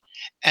about it,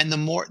 and the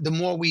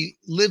more we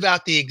live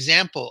out the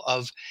example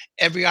of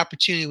every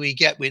opportunity we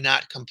get, we're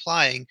not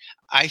complying,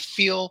 I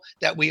feel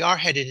that we are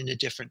headed in a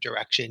different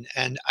direction.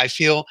 And I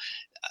feel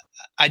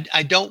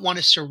I don't want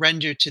to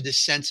surrender to this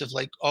sense of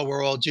like, oh,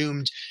 we're all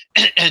doomed,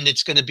 and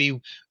it's going to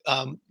be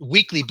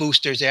weekly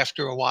boosters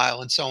after a while,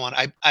 and so on.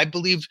 I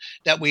believe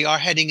that we are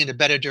heading in a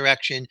better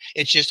direction.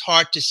 It's just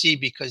hard to see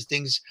because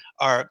things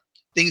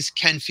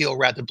can feel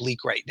rather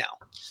bleak right now.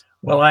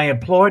 Well, I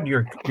applaud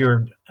your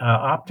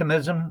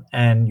optimism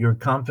and your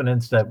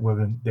confidence that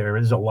there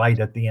is a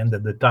light at the end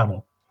of the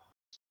tunnel.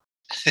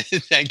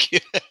 Thank you.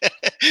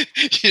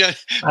 you know,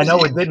 I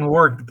know it didn't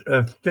work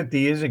 50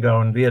 years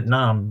ago in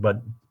Vietnam,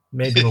 but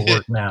maybe it'll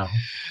work now.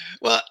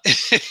 well,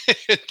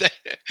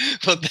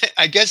 well,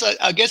 I guess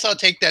I'll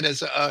take that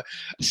as a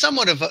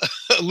somewhat of a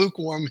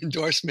lukewarm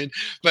endorsement.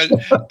 But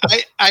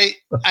I, I,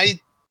 I,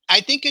 I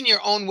think in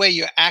your own way,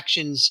 your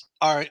actions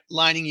are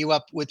lining you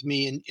up with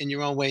me in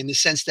your own way, in the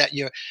sense that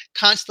you're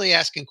constantly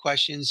asking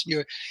questions.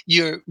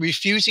 You're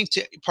refusing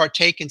to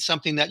partake in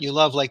something that you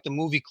love, like the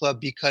movie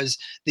club, because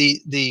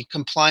the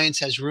compliance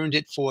has ruined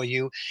it for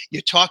you.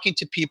 You're talking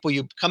to people.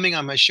 You're coming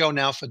on my show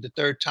now for the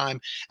third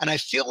time, and I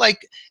feel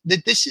like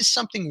that this is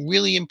something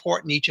really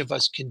important each of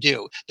us can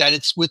do. That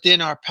it's within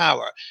our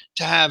power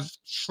to have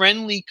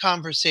friendly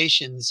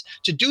conversations,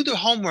 to do the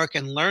homework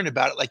and learn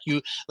about it,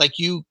 like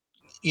you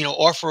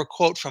offer a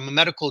quote from a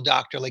medical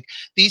doctor. Like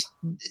these,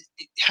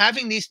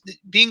 having these,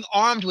 being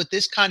armed with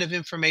this kind of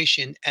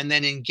information and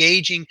then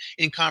engaging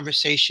in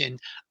conversation,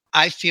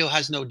 I feel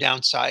has no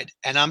downside.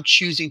 And I'm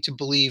choosing to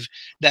believe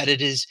that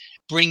it is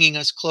bringing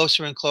us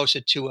closer and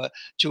closer to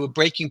a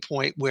breaking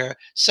point where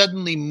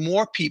suddenly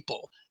more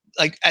people,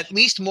 like at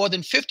least more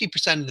than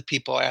 50% of the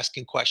people, are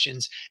asking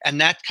questions.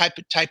 And that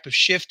type of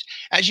shift,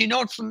 as you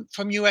know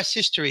from US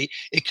history,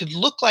 it could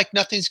look like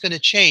nothing's going to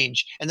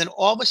change, and then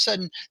all of a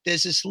sudden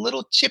there's this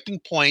little tipping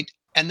point,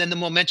 and then the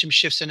momentum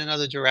shifts in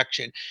another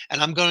direction.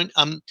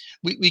 And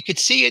we could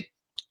see it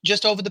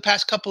just over the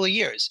past couple of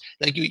years.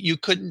 Like you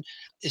couldn't,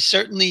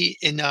 certainly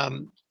in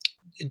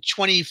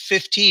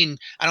 2015,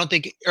 I don't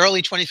think,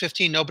 early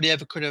 2015, nobody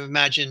ever could have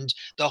imagined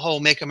the whole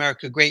Make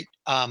America Great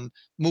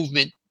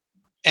movement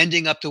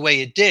ending up the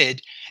way it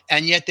did.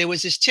 And yet there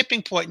was this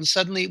tipping point, and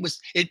suddenly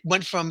it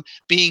went from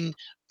being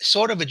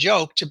sort of a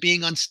joke to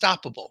being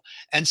unstoppable.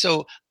 And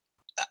so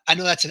I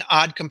know that's an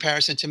odd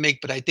comparison to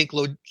make, but I think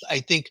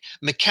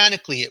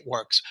mechanically it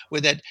works.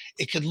 With that,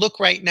 it could look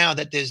right now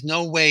that there's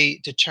no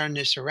way to turn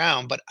this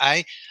around, but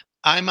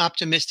I'm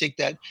optimistic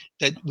that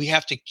we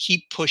have to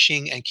keep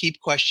pushing and keep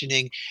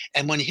questioning.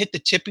 And when you hit the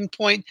tipping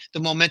point,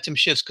 the momentum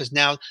shifts, because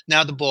now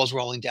the ball's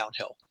rolling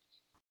downhill.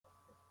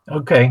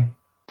 Okay.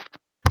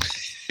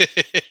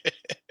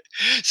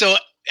 So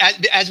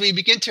as we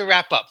begin to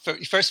wrap up,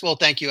 first of all,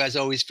 thank you as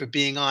always for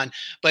being on.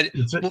 But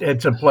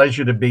it's a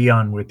pleasure to be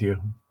on with you.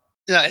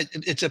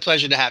 it's a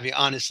pleasure to have you,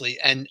 honestly.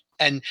 And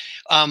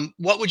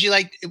what would you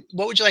like?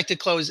 What would you like to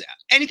close?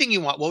 Anything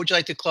you want. What would you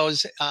like to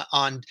close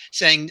on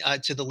saying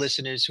to the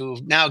listeners who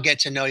now get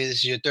to know you? This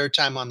is your third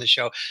time on the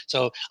show,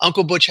 so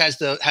Uncle Butch has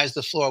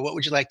the floor. What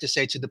would you like to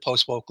say to the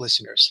Post Woke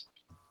listeners?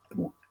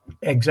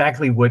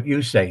 Exactly what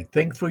you say.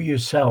 Think for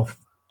yourself.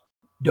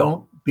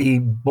 Don't be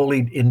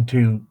bullied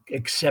into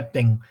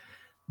accepting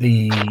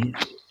the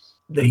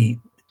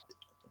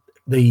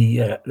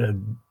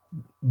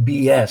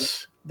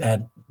BS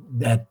that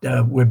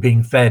we're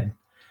being fed.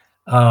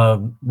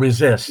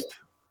 Resist,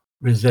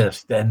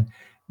 and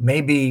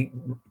maybe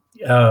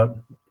try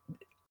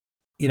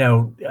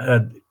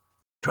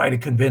to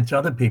convince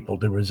other people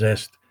to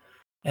resist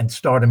and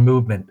start a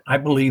movement. I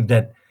believe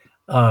that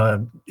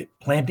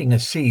planting the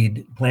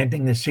seed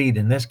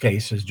in this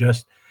case is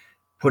just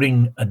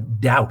putting a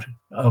doubt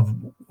of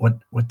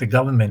what the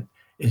government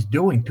is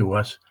doing to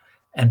us,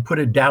 and put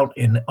a doubt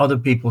in other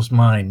people's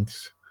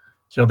minds,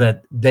 so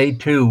that they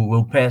too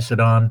will pass it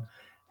on,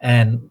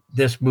 and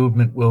this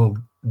movement will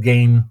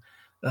gain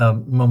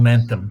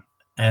momentum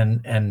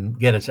and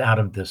get us out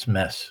of this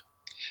mess.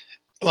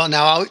 Well,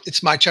 now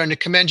it's my turn to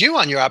commend you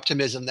on your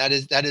optimism. That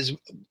is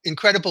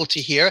incredible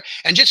to hear.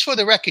 And just for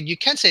the record, you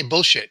can say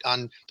bullshit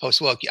on Post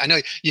Woke. I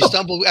know you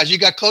stumbled as you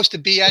got close to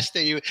BS.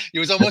 There, it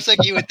was almost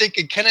like you were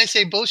thinking, "Can I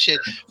say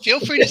bullshit?" Feel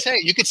free to say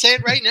it. You could say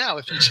it right now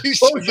if you choose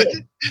to. But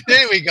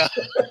there we go.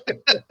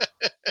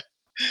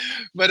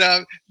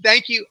 But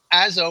thank you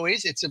as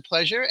always. It's a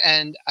pleasure,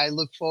 and I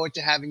look forward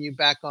to having you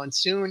back on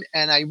soon.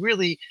 And I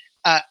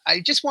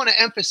just want to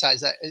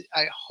emphasize that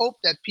I hope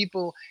that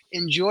people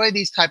enjoy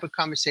these type of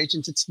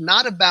conversations. It's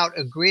not about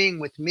agreeing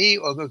with me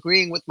or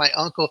agreeing with my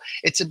uncle.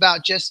 It's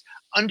about just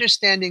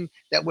understanding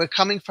that we're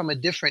coming from a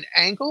different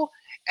angle,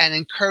 and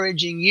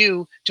encouraging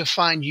you to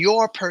find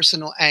your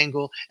personal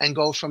angle and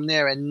go from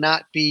there, and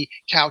not be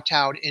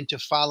kowtowed into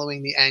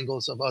following the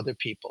angles of other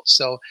people.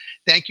 So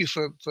thank you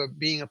for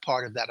being a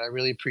part of that. I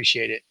really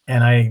appreciate it.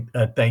 And I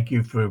thank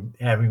you for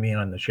having me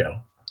on the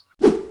show.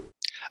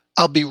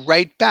 I'll be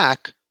right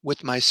back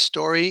with my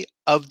story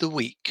of the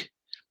week.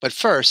 But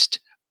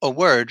first, a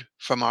word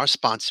from our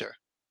sponsor.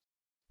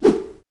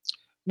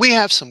 We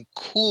have some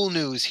cool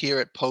news here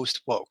at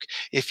Post Woke.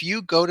 If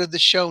you go to the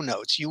show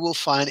notes, you will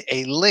find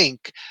a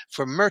link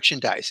for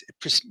merchandise,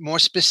 more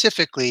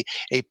specifically,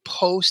 a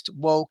Post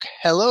Woke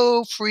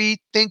Hello Free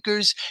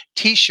Thinkers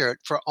t-shirt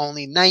for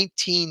only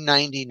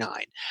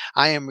 $19.99.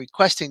 I am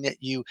requesting that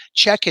you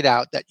check it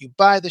out, that you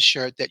buy the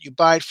shirt, that you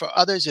buy it for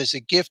others as a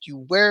gift, you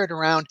wear it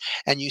around,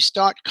 and you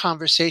start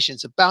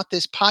conversations about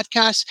this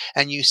podcast,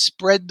 and you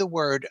spread the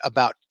word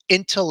about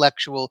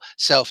intellectual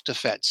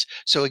self-defense.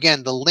 So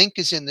again, the link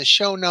is in the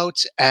show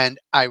notes, and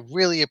I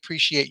really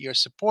appreciate your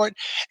support.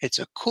 It's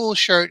a cool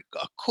shirt,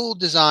 a cool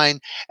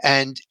design,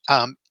 and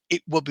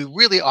it will be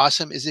really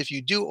awesome is if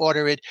you do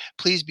order it,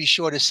 please be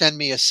sure to send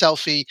me a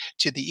selfie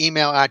to the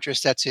email address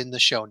that's in the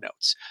show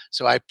notes.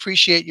 So I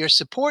appreciate your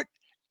support,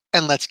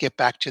 and let's get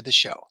back to the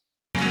show.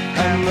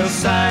 And the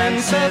sign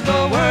said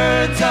the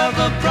words of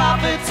the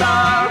prophets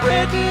are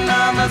written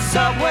on the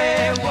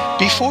subway wall.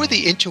 Before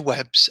the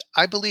interwebs,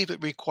 I believe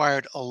it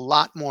required a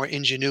lot more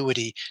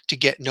ingenuity to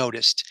get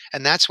noticed.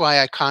 And that's why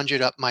I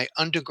conjured up my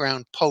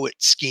underground poet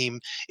scheme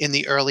in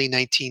the early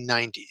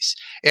 1990s.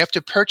 After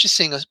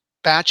purchasing a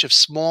batch of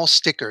small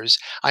stickers,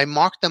 I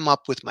marked them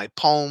up with my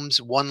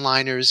poems,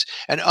 one-liners,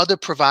 and other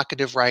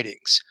provocative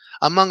writings.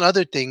 Among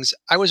other things,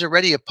 I was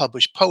already a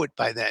published poet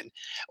by then.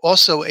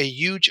 Also, a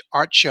huge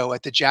art show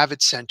at the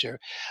Gov't Center.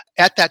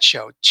 At that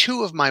show,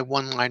 2 of my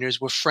one-liners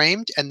were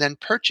framed and then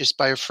purchased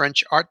by a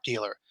French art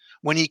dealer.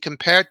 When he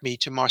compared me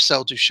to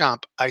Marcel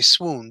Duchamp, I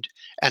swooned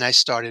and I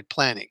started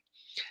planning.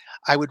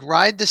 I would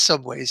ride the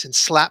subways and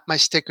slap my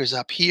stickers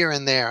up here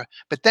and there,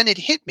 but then it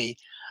hit me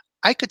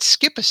I could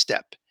skip a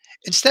step.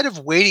 Instead of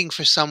waiting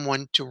for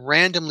someone to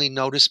randomly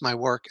notice my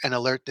work and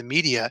alert the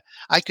media,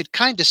 I could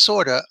kinda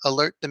sorta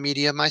alert the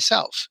media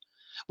myself.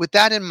 With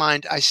that in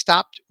mind, I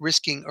stopped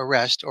risking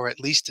arrest, or at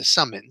least a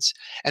summons,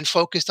 and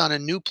focused on a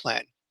new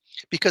plan.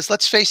 Because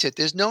let's face it,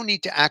 there's no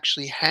need to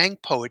actually hang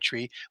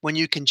poetry when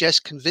you can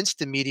just convince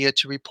the media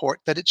to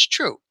report that it's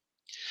true.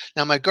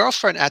 Now, my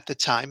girlfriend at the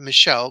time,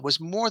 Michelle, was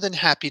more than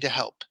happy to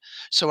help.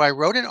 So I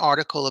wrote an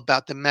article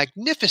about the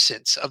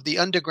magnificence of the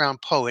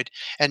underground poet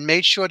and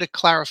made sure to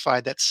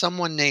clarify that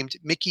someone named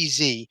Mickey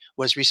Z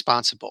was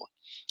responsible.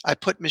 I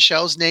put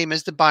Michelle's name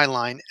as the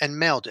byline and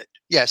mailed it.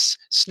 Yes,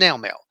 snail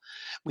mail.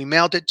 We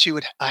mailed it to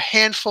a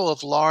handful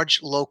of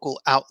large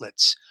local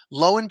outlets.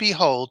 Lo and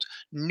behold,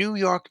 New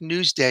York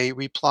Newsday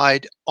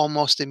replied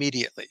almost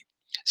immediately.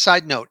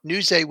 Side note,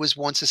 Newsday was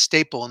once a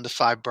staple in the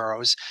five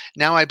boroughs.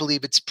 Now I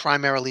believe it's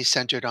primarily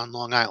centered on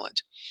Long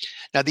Island.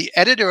 Now, the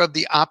editor of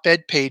the op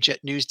ed page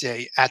at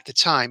Newsday at the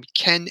time,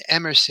 Ken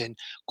Emerson,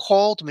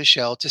 called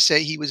Michelle to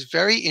say he was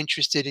very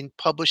interested in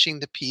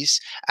publishing the piece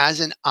as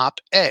an op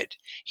ed.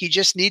 He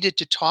just needed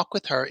to talk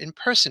with her in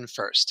person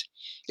first.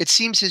 It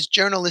seems his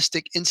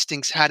journalistic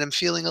instincts had him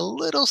feeling a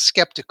little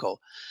skeptical.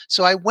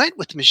 So I went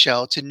with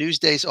Michelle to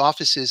Newsday's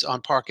offices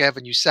on Park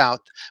Avenue South,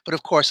 but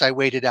of course I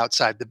waited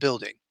outside the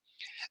building.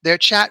 Their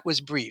chat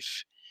was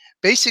brief.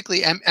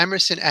 Basically,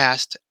 Emerson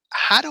asked,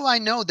 "How do I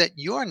know that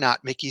you're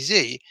not Mickey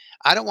Z?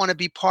 I don't want to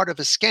be part of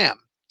a scam."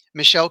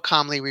 Michelle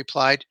calmly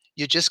replied,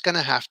 "You're just going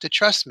to have to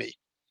trust me."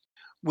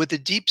 With a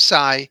deep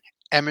sigh,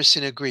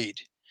 Emerson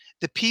agreed.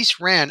 The piece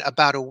ran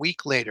about a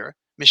week later.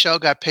 Michelle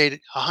got paid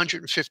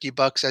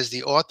 $150 as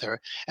the author,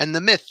 and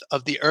the myth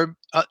of the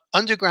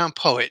underground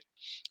poet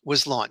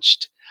was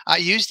launched. I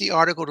used the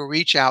article to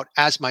reach out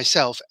as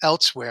myself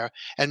elsewhere,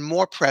 and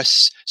more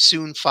press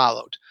soon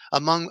followed.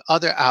 Among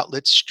other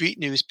outlets, Street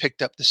News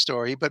picked up the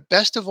story, but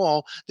best of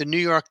all, the New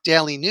York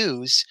Daily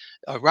News,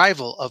 a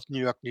rival of New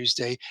York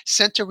Newsday,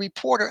 sent a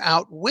reporter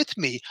out with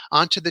me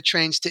onto the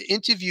trains to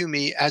interview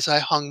me as I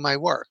hung my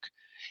work.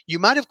 You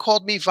might have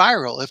called me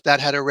viral if that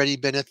had already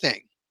been a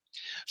thing.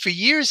 For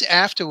years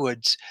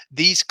afterwards,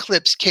 these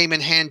clips came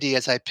in handy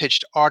as I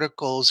pitched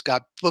articles,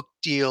 got book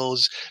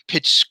deals,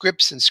 pitched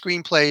scripts and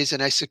screenplays,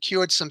 and I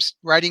secured some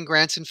writing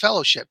grants and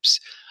fellowships.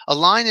 A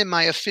line in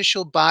my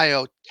official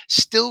bio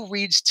still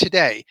reads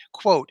today,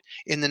 quote,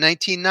 "In the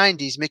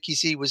 1990s, Mickey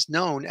Z was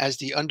known as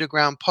the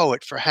underground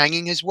poet for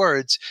hanging his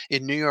words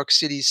in New York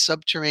City's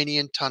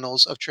subterranean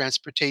tunnels of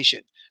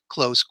transportation,"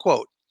 close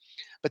quote.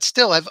 But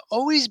still, I've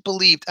always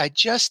believed I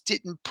just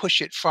didn't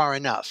push it far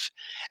enough.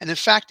 And in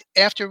fact,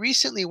 after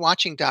recently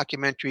watching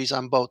documentaries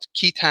on both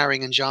Keith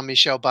Haring and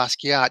Jean-Michel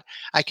Basquiat,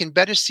 I can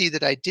better see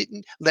that I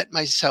didn't let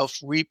myself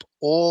reap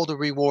all the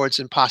rewards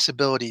and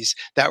possibilities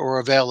that were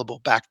available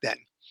back then.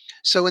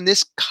 So in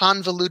this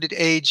convoluted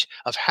age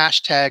of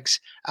hashtags,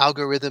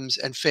 algorithms,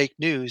 and fake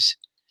news,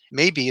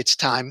 maybe it's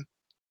time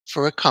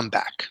for a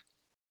comeback.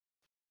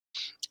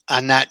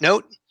 On that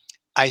note,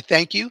 I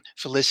thank you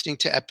for listening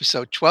to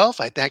episode 12.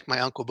 I thank my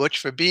Uncle Butch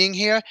for being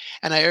here,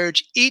 and I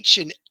urge each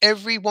and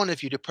every one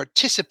of you to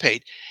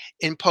participate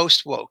in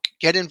Post Woke.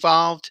 Get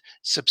involved,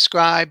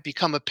 subscribe,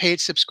 become a paid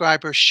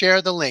subscriber,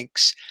 share the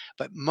links,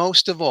 but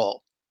most of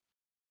all,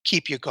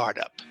 keep your guard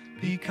up.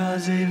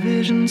 Because a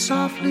vision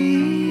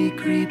softly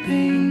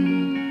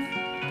creeping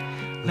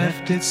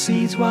left its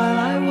seeds while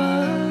I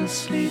was